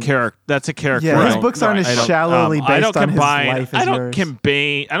just That's a character. Yeah, his I books don't- aren't I as don't- shallowly I don't based on his combine- life as I don't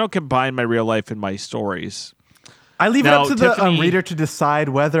yours. I don't combine my real life and my stories. I leave Now, it up to the Tiffany- reader to decide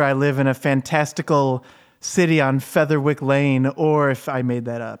whether I live in a fantastical city on Featherwick Lane or if I made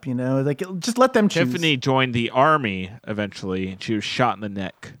that up, you know? Like, just let them choose. Tiffany joined the army eventually, and she was shot in the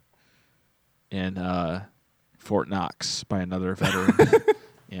neck in Fort Knox by another veteran.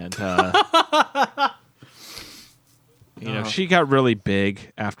 And she got really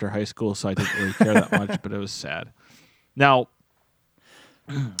big after high school, so I didn't really care that much, but it was sad. Now,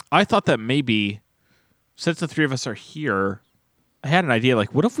 I thought that maybe since the three of us are here, I had an idea.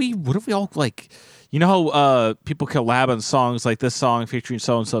 Like, what if we all like, you know how people collab on songs like this song featuring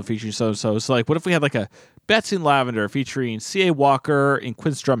so and so featuring so and so. So like, what if we had like a Betsy and Lavender featuring C.A. Walker and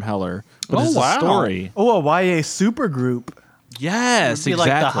Quince Drumheller? But it's a story. Oh, a YA supergroup. Yes, It'd be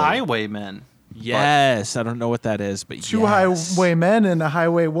exactly. like the Highwaymen. Yes, I don't know what that is, but Two yes. highwaymen and a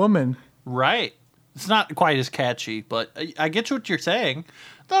highway woman. Right. It's not quite as catchy, but I get what you're saying.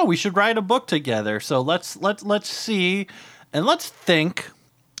 No, we should write a book together. So let's see, and let's think.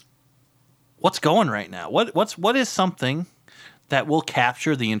 What's going right now? What is something that will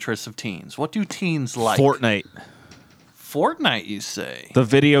capture the interests of teens? What do teens like? Fortnite, you say? The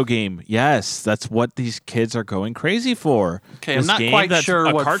video game. Yes, that's what these kids are going crazy for. Okay, This I'm not game quite that's sure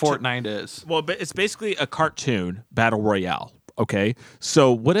a what cartoon- Fortnite is. Well, but it's basically a cartoon battle royale. Okay,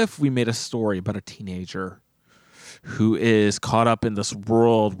 so what if we made a story about a teenager who is caught up in this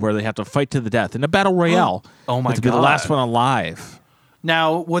world where they have to fight to the death in a battle royale? Oh my to be the God. last one alive.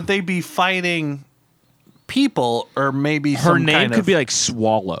 Now, would they be fighting people, or maybe Her some name kind could of... be like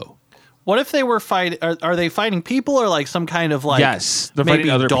Swallow. What if they were fighting? Are they fighting people, or like some kind of like? Yes, they're maybe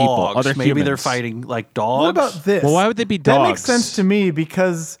fighting other people, dogs. other Maybe they're humans. fighting like dogs. What about this? Well, why would they be That dogs? makes sense to me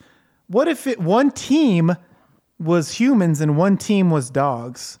because what if one team was humans and one team was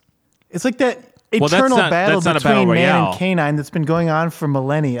dogs? It's like that Well, that's eternal not- battle that's not a between battle man royale. and canine that's been going on for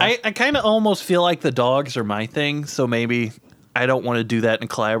millennia. I kind of almost feel like the dogs are my thing, so maybe I don't want to do that and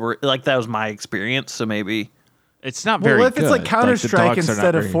collaborate. Like that was my experience, so maybe. It's not very well, if good. it's like the Counter-Strike dogs are instead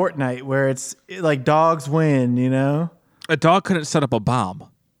not of very- Fortnite, where it's like dogs win, you know? A dog couldn't set up a bomb.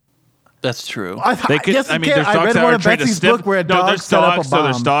 That's true. They could. yes, I you mean, can. there's I dogs read that one are of trained to Betsy's sniff. book where a No, dog there's set up a dogs. So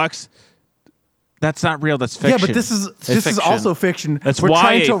there's bomb. dogs. That's not real. That's fiction. Yeah, but this is fiction. also fiction. That's We're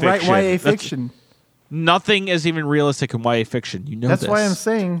trying YA to write fiction. YA That's- fiction. Nothing is even realistic in YA fiction. You know That's this. why I'm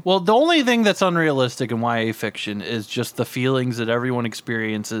saying. Well, the only thing that's unrealistic in YA fiction is just the feelings that everyone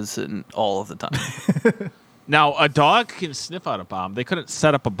experiences and all of the time. Now, a dog can sniff out a bomb. They couldn't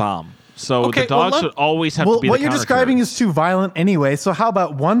set up a bomb. So Okay, the dogs well, would always have to Well, be what the you're describing is too violent anyway. So how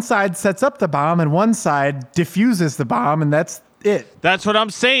about one side sets up the bomb and one side diffuses the bomb, and that's it. That's what I'm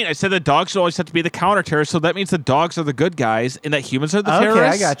saying. I said the dogs should always have to be the counter terrorists. So that means the dogs are the good guys and that humans are the Okay,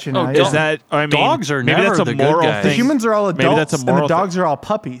 terrorists. I got you now. Oh, yeah. Is that, I mean, Dogs are maybe never that's a the good moral guys. The thing. humans are all Maybe adults that's a and the moral dogs are all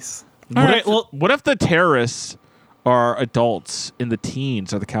puppies. All right, well, What if the terrorists are adults and the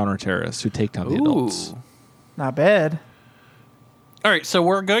teens are the counter terrorists who take down the adults? ooh. Not bad. All right, so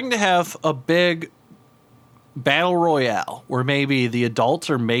we're going to have a big battle royale where maybe the adults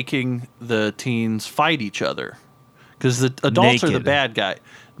are making the teens fight each other because the adults are the Naked. bad guy.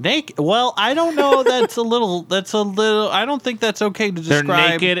 Naked? Well, I don't know. That's a little. I don't think that's okay to They're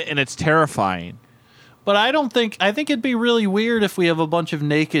describe. naked and it's terrifying. But I don't think. I think it'd be really weird if we have a bunch of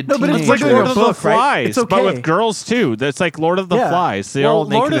naked. No, but it's teens. like Lord a of book, the right? Flies, It's okay. but with girls too. That's like Lord of the Yeah. Flies. They're all well,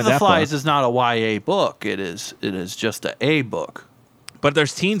 naked Lord in of the that Flies book. is not a YA book. It is just a book. But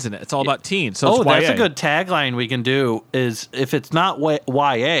there's teens in it. It's all about teens. So Oh, it's that's YA. a good tagline we can do. Is if it's not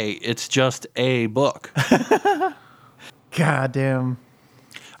YA, it's just a book. God damn.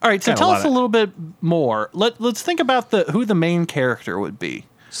 All right, so Kinda tell love us a it. little bit more. Let's think about who the main character would be.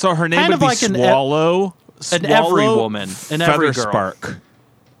 So her name kind would of be like Swallow. an every Swallow woman, an every girl. Featherspark.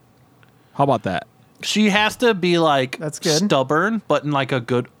 How about that? She has to be like That's good. stubborn, but in like a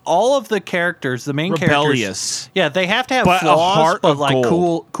good. All of the characters, the main characters, Rebellious. yeah, they have to have But a flaws, heart but of like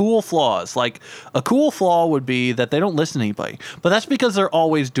gold. cool flaws. Like a cool flaw would be that they don't listen to anybody, but that's because they're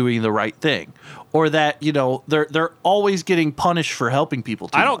always doing the right thing, or that they're always getting punished for helping people.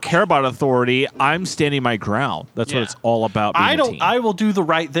 Too I don't much. care about authority. I'm standing my ground. That's Yeah. what it's all about. Being I a don't. teen. I will do the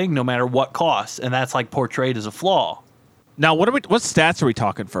right thing no matter what costs, and that's like portrayed as a flaw. Now, what stats are we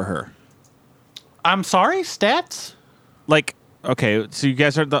talking for her? I'm sorry, stats. Like, okay, so you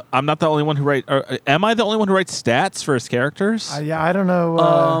guys are I'm not the only one who write. Or, am I the only one who writes stats for his characters? Yeah, I don't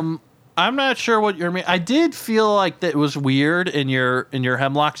know. I'm not sure what you're mean. I did feel like that it was weird in your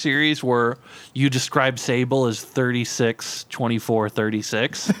Hemlock series where you described Sable as 36, 24,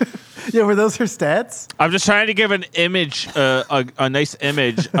 36. yeah, were those her stats? I'm just trying to give an image, a nice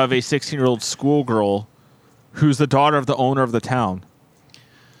image of a 16-year-old schoolgirl who's the daughter of the owner of the town.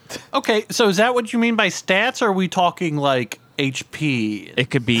 Okay, so is that what you mean by stats? Or are we talking like HP? It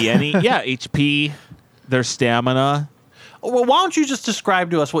could be any, yeah, HP, their stamina. Well, why don't you just describe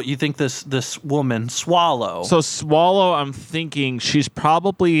to us what you think this woman Swallow? So Swallow, I'm thinking she's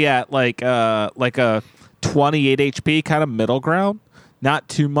probably at like a 28 HP, kind of middle ground. Not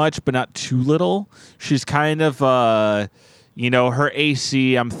too much, but not too little. She's kind of, her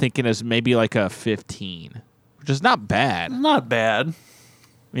AC, I'm thinking is maybe like a 15, which is not bad. not bad.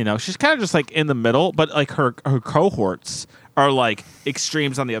 She's kind of just like in the middle, but like her cohorts are like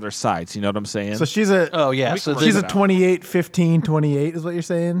extremes on the other sides. You know what I'm saying? So she's a Oh yeah, so she's a this, 28, 15, 28 is what you're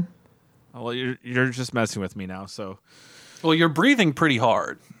saying? Well, you're just messing with me now. So well, you're breathing pretty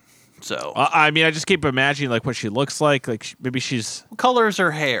hard. So I mean, I just keep imagining like what she looks like. Like maybe she's. what color is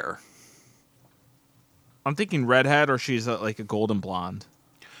her hair? I'm thinking redhead, or she's like a golden blonde,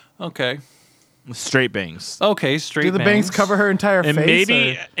 Okay. with straight bangs. Okay, straight. Do the bangs cover her entire And face?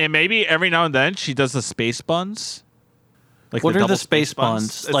 maybe every now and then she does the space buns. Like What are the double space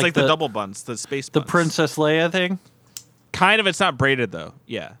buns? It's Like like the the- double buns, the space the buns. Princess Leia thing? Kind of. It's not braided though.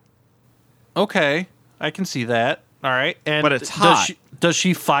 Yeah. Okay, I can see that. All right, and But it's hot. Does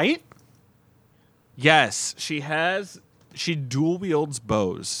she fight? Yes, she dual wields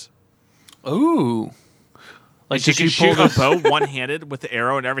bows. Ooh, like She does can she pull shoot a the? bow one handed with the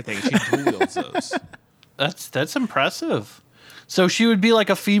arrow and everything. She dual wields those. That's impressive. So she would be like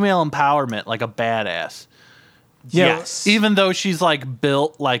a female empowerment, like a badass. Yeah, Yes. Even though she's like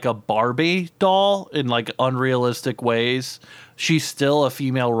built like a Barbie doll in like unrealistic ways, she's still a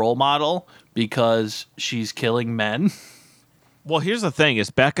female role model because she's killing men. Well, here's the thing: is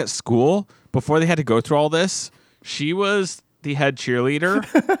back at school before they had to go through all this, she was the head cheerleader,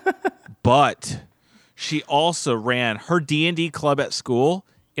 but she also ran her D&D club at school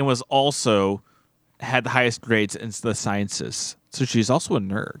and was also had the highest grades in the sciences. So she's also a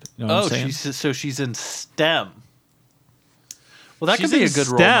nerd. You know what I'm saying? she's in STEM. Well, that She's could be in a good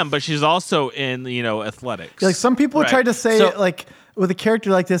STEM, role. but she's also in athletics. Like some people Right. tried to say So- like with a character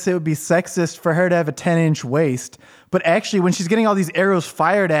like this, it would be sexist for her to have a 10-inch waist. But actually, when she's getting all these arrows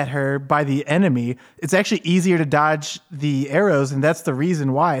fired at her by the enemy, it's actually easier to dodge the arrows, and that's the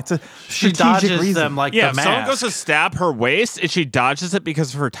reason why. It's a She strategic dodges reason. them like Yeah, the if mask. someone goes to stab her waist and she dodges it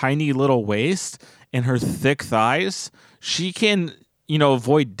because of her tiny little waist and her thick thighs, she can,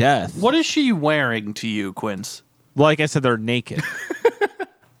 avoid death. What is she wearing to you, Quince? Like I said, they're naked.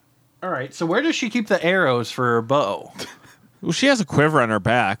 All right, so where does she keep the arrows for her bow? Well, she has a quiver on her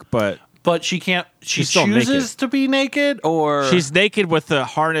back, but But she can't. She She's still chooses naked. to be naked, or she's naked with the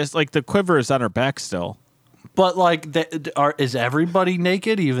harness. Like the quiver is on her back still. But like, is everybody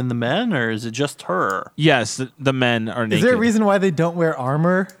naked, even the men, or is it just her? Yes, the men are naked. Is there a reason why they don't wear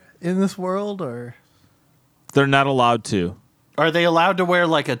armor in this world, or? They're not allowed to. Are they allowed to wear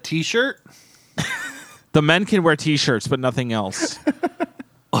like a T-shirt? The men can wear T-shirts, but nothing else.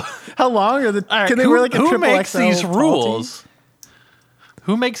 How long are the? All right, Can they wear like a who triple makes XL these tall tee? rules?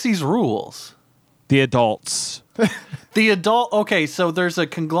 Who makes these rules? The adults. The adult. Okay, so there's a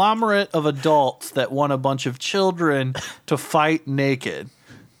conglomerate of adults that want a bunch of children to fight naked.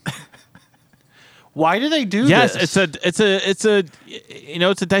 Why do they do Yes, this? it's a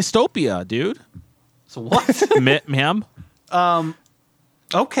dystopia, dude. So what? Ma'am.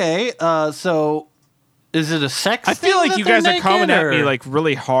 Okay, so is it a sex? I feel thing like that you they're guys are coming naked, at me or- like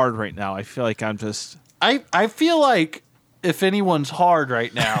really hard right now. I feel like I'm just. I feel like if anyone's hard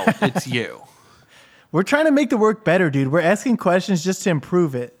right now, it's you. We're trying to make the work better, dude. We're asking questions just to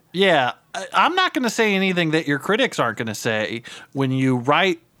improve it. Yeah, I'm not going to say anything that your critics aren't going to say when you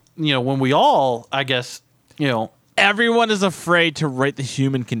write. When we all, I guess, Everyone is afraid to write the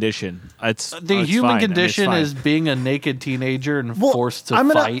human condition. It's the it's human fine. I mean, it's condition fine. is being a naked teenager and Well, forced to I'm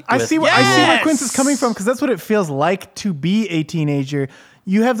gonna- fight. I with see where I see where Quince is Yes! coming from, because that's what it feels like to be a teenager.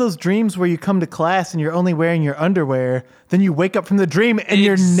 You have those dreams where you come to class and you're only wearing your underwear. Then you wake up from the dream and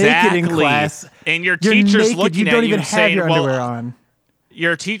you're naked in Exactly. class. And your You're teacher's naked. looking You at don't you even and have saying, your "Well, underwear on.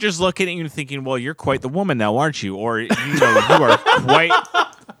 Your teacher's looking at you and thinking, "Well, you're quite the woman now, aren't you?" Or you are quite.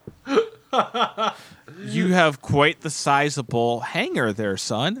 You have quite the sizable hanger there,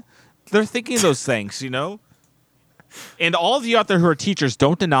 son. They're thinking those things, And all of you out there who are teachers,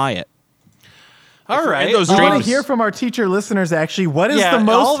 don't deny it. all right. those I want dreams. to hear from our teacher listeners. Actually, what is Yeah, the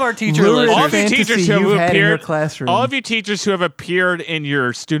most all of our teacher lurid listeners- All of you fantasy teachers who you've have had in your appeared, classroom? all of you teachers who have appeared in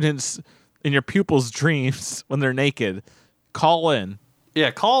your students, in your pupils' dreams when they're naked, call in. Yeah,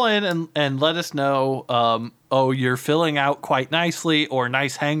 call in and let us know. You're filling out quite nicely, or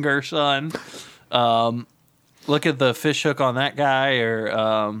nice hanger, son. Look at the fish hook on that guy,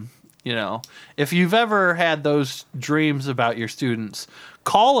 or if you've ever had those dreams about your students,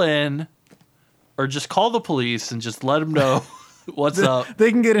 call in, or just call the police and just let them know what's up. They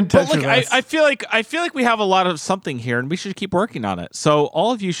can get in touch But with look, us. I feel like we have a lot of something here, and we should keep working on it. So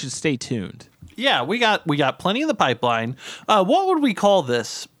all of you should stay tuned. Yeah, we got plenty in the pipeline. What would we call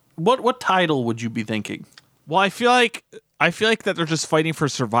this? What title would you be thinking? Well, I feel like that they're just fighting for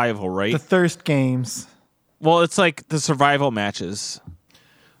survival, right? The thirst games. Well, it's like the survival matches.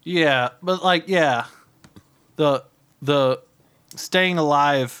 Yeah, but the staying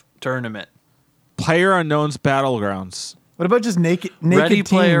alive tournament. Player Unknown's Battlegrounds. What about just naked Ready teens?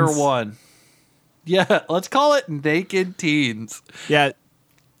 Player One. Yeah, let's call it Naked Teens. Yeah,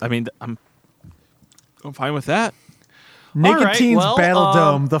 I mean, I'm fine with that. Naked All right, Teens well, Battle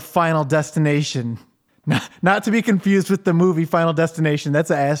Dome, the final destination. Not to be confused with the movie Final Destination.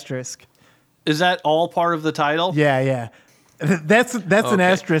 That's an asterisk. Is that all part of the title? Yeah. That's an Okay.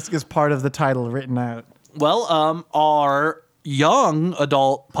 asterisk as part of the title written out. Well, our young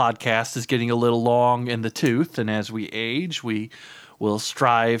adult podcast is getting a little long in the tooth, and as we age, we will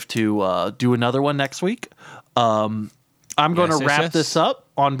strive to do another one next week. I'm going to Yes, wrap yes. this up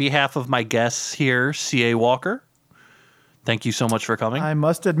on behalf of my guests here, C.A. Walker. Thank you so much for coming. I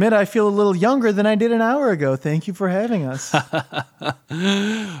must admit, I feel a little younger than I did an hour ago. Thank you for having us.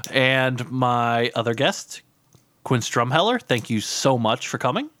 And my other guest, Quince Drumheller, thank you so much for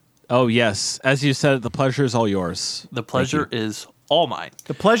coming. Oh yes, as you said, the pleasure is all yours. The pleasure is all mine.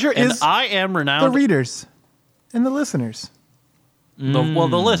 The pleasure And is I am the renowned. readers and the listeners. The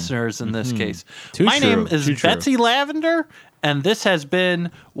listeners in this case. Too My name true, is too true. Betsy Lavender, and this has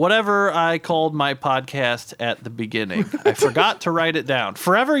been whatever I called my podcast at the beginning. I forgot to write it down.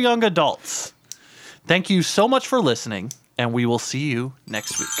 Forever Young Adults. Thank you so much for listening, and we will see you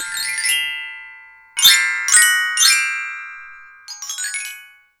next week.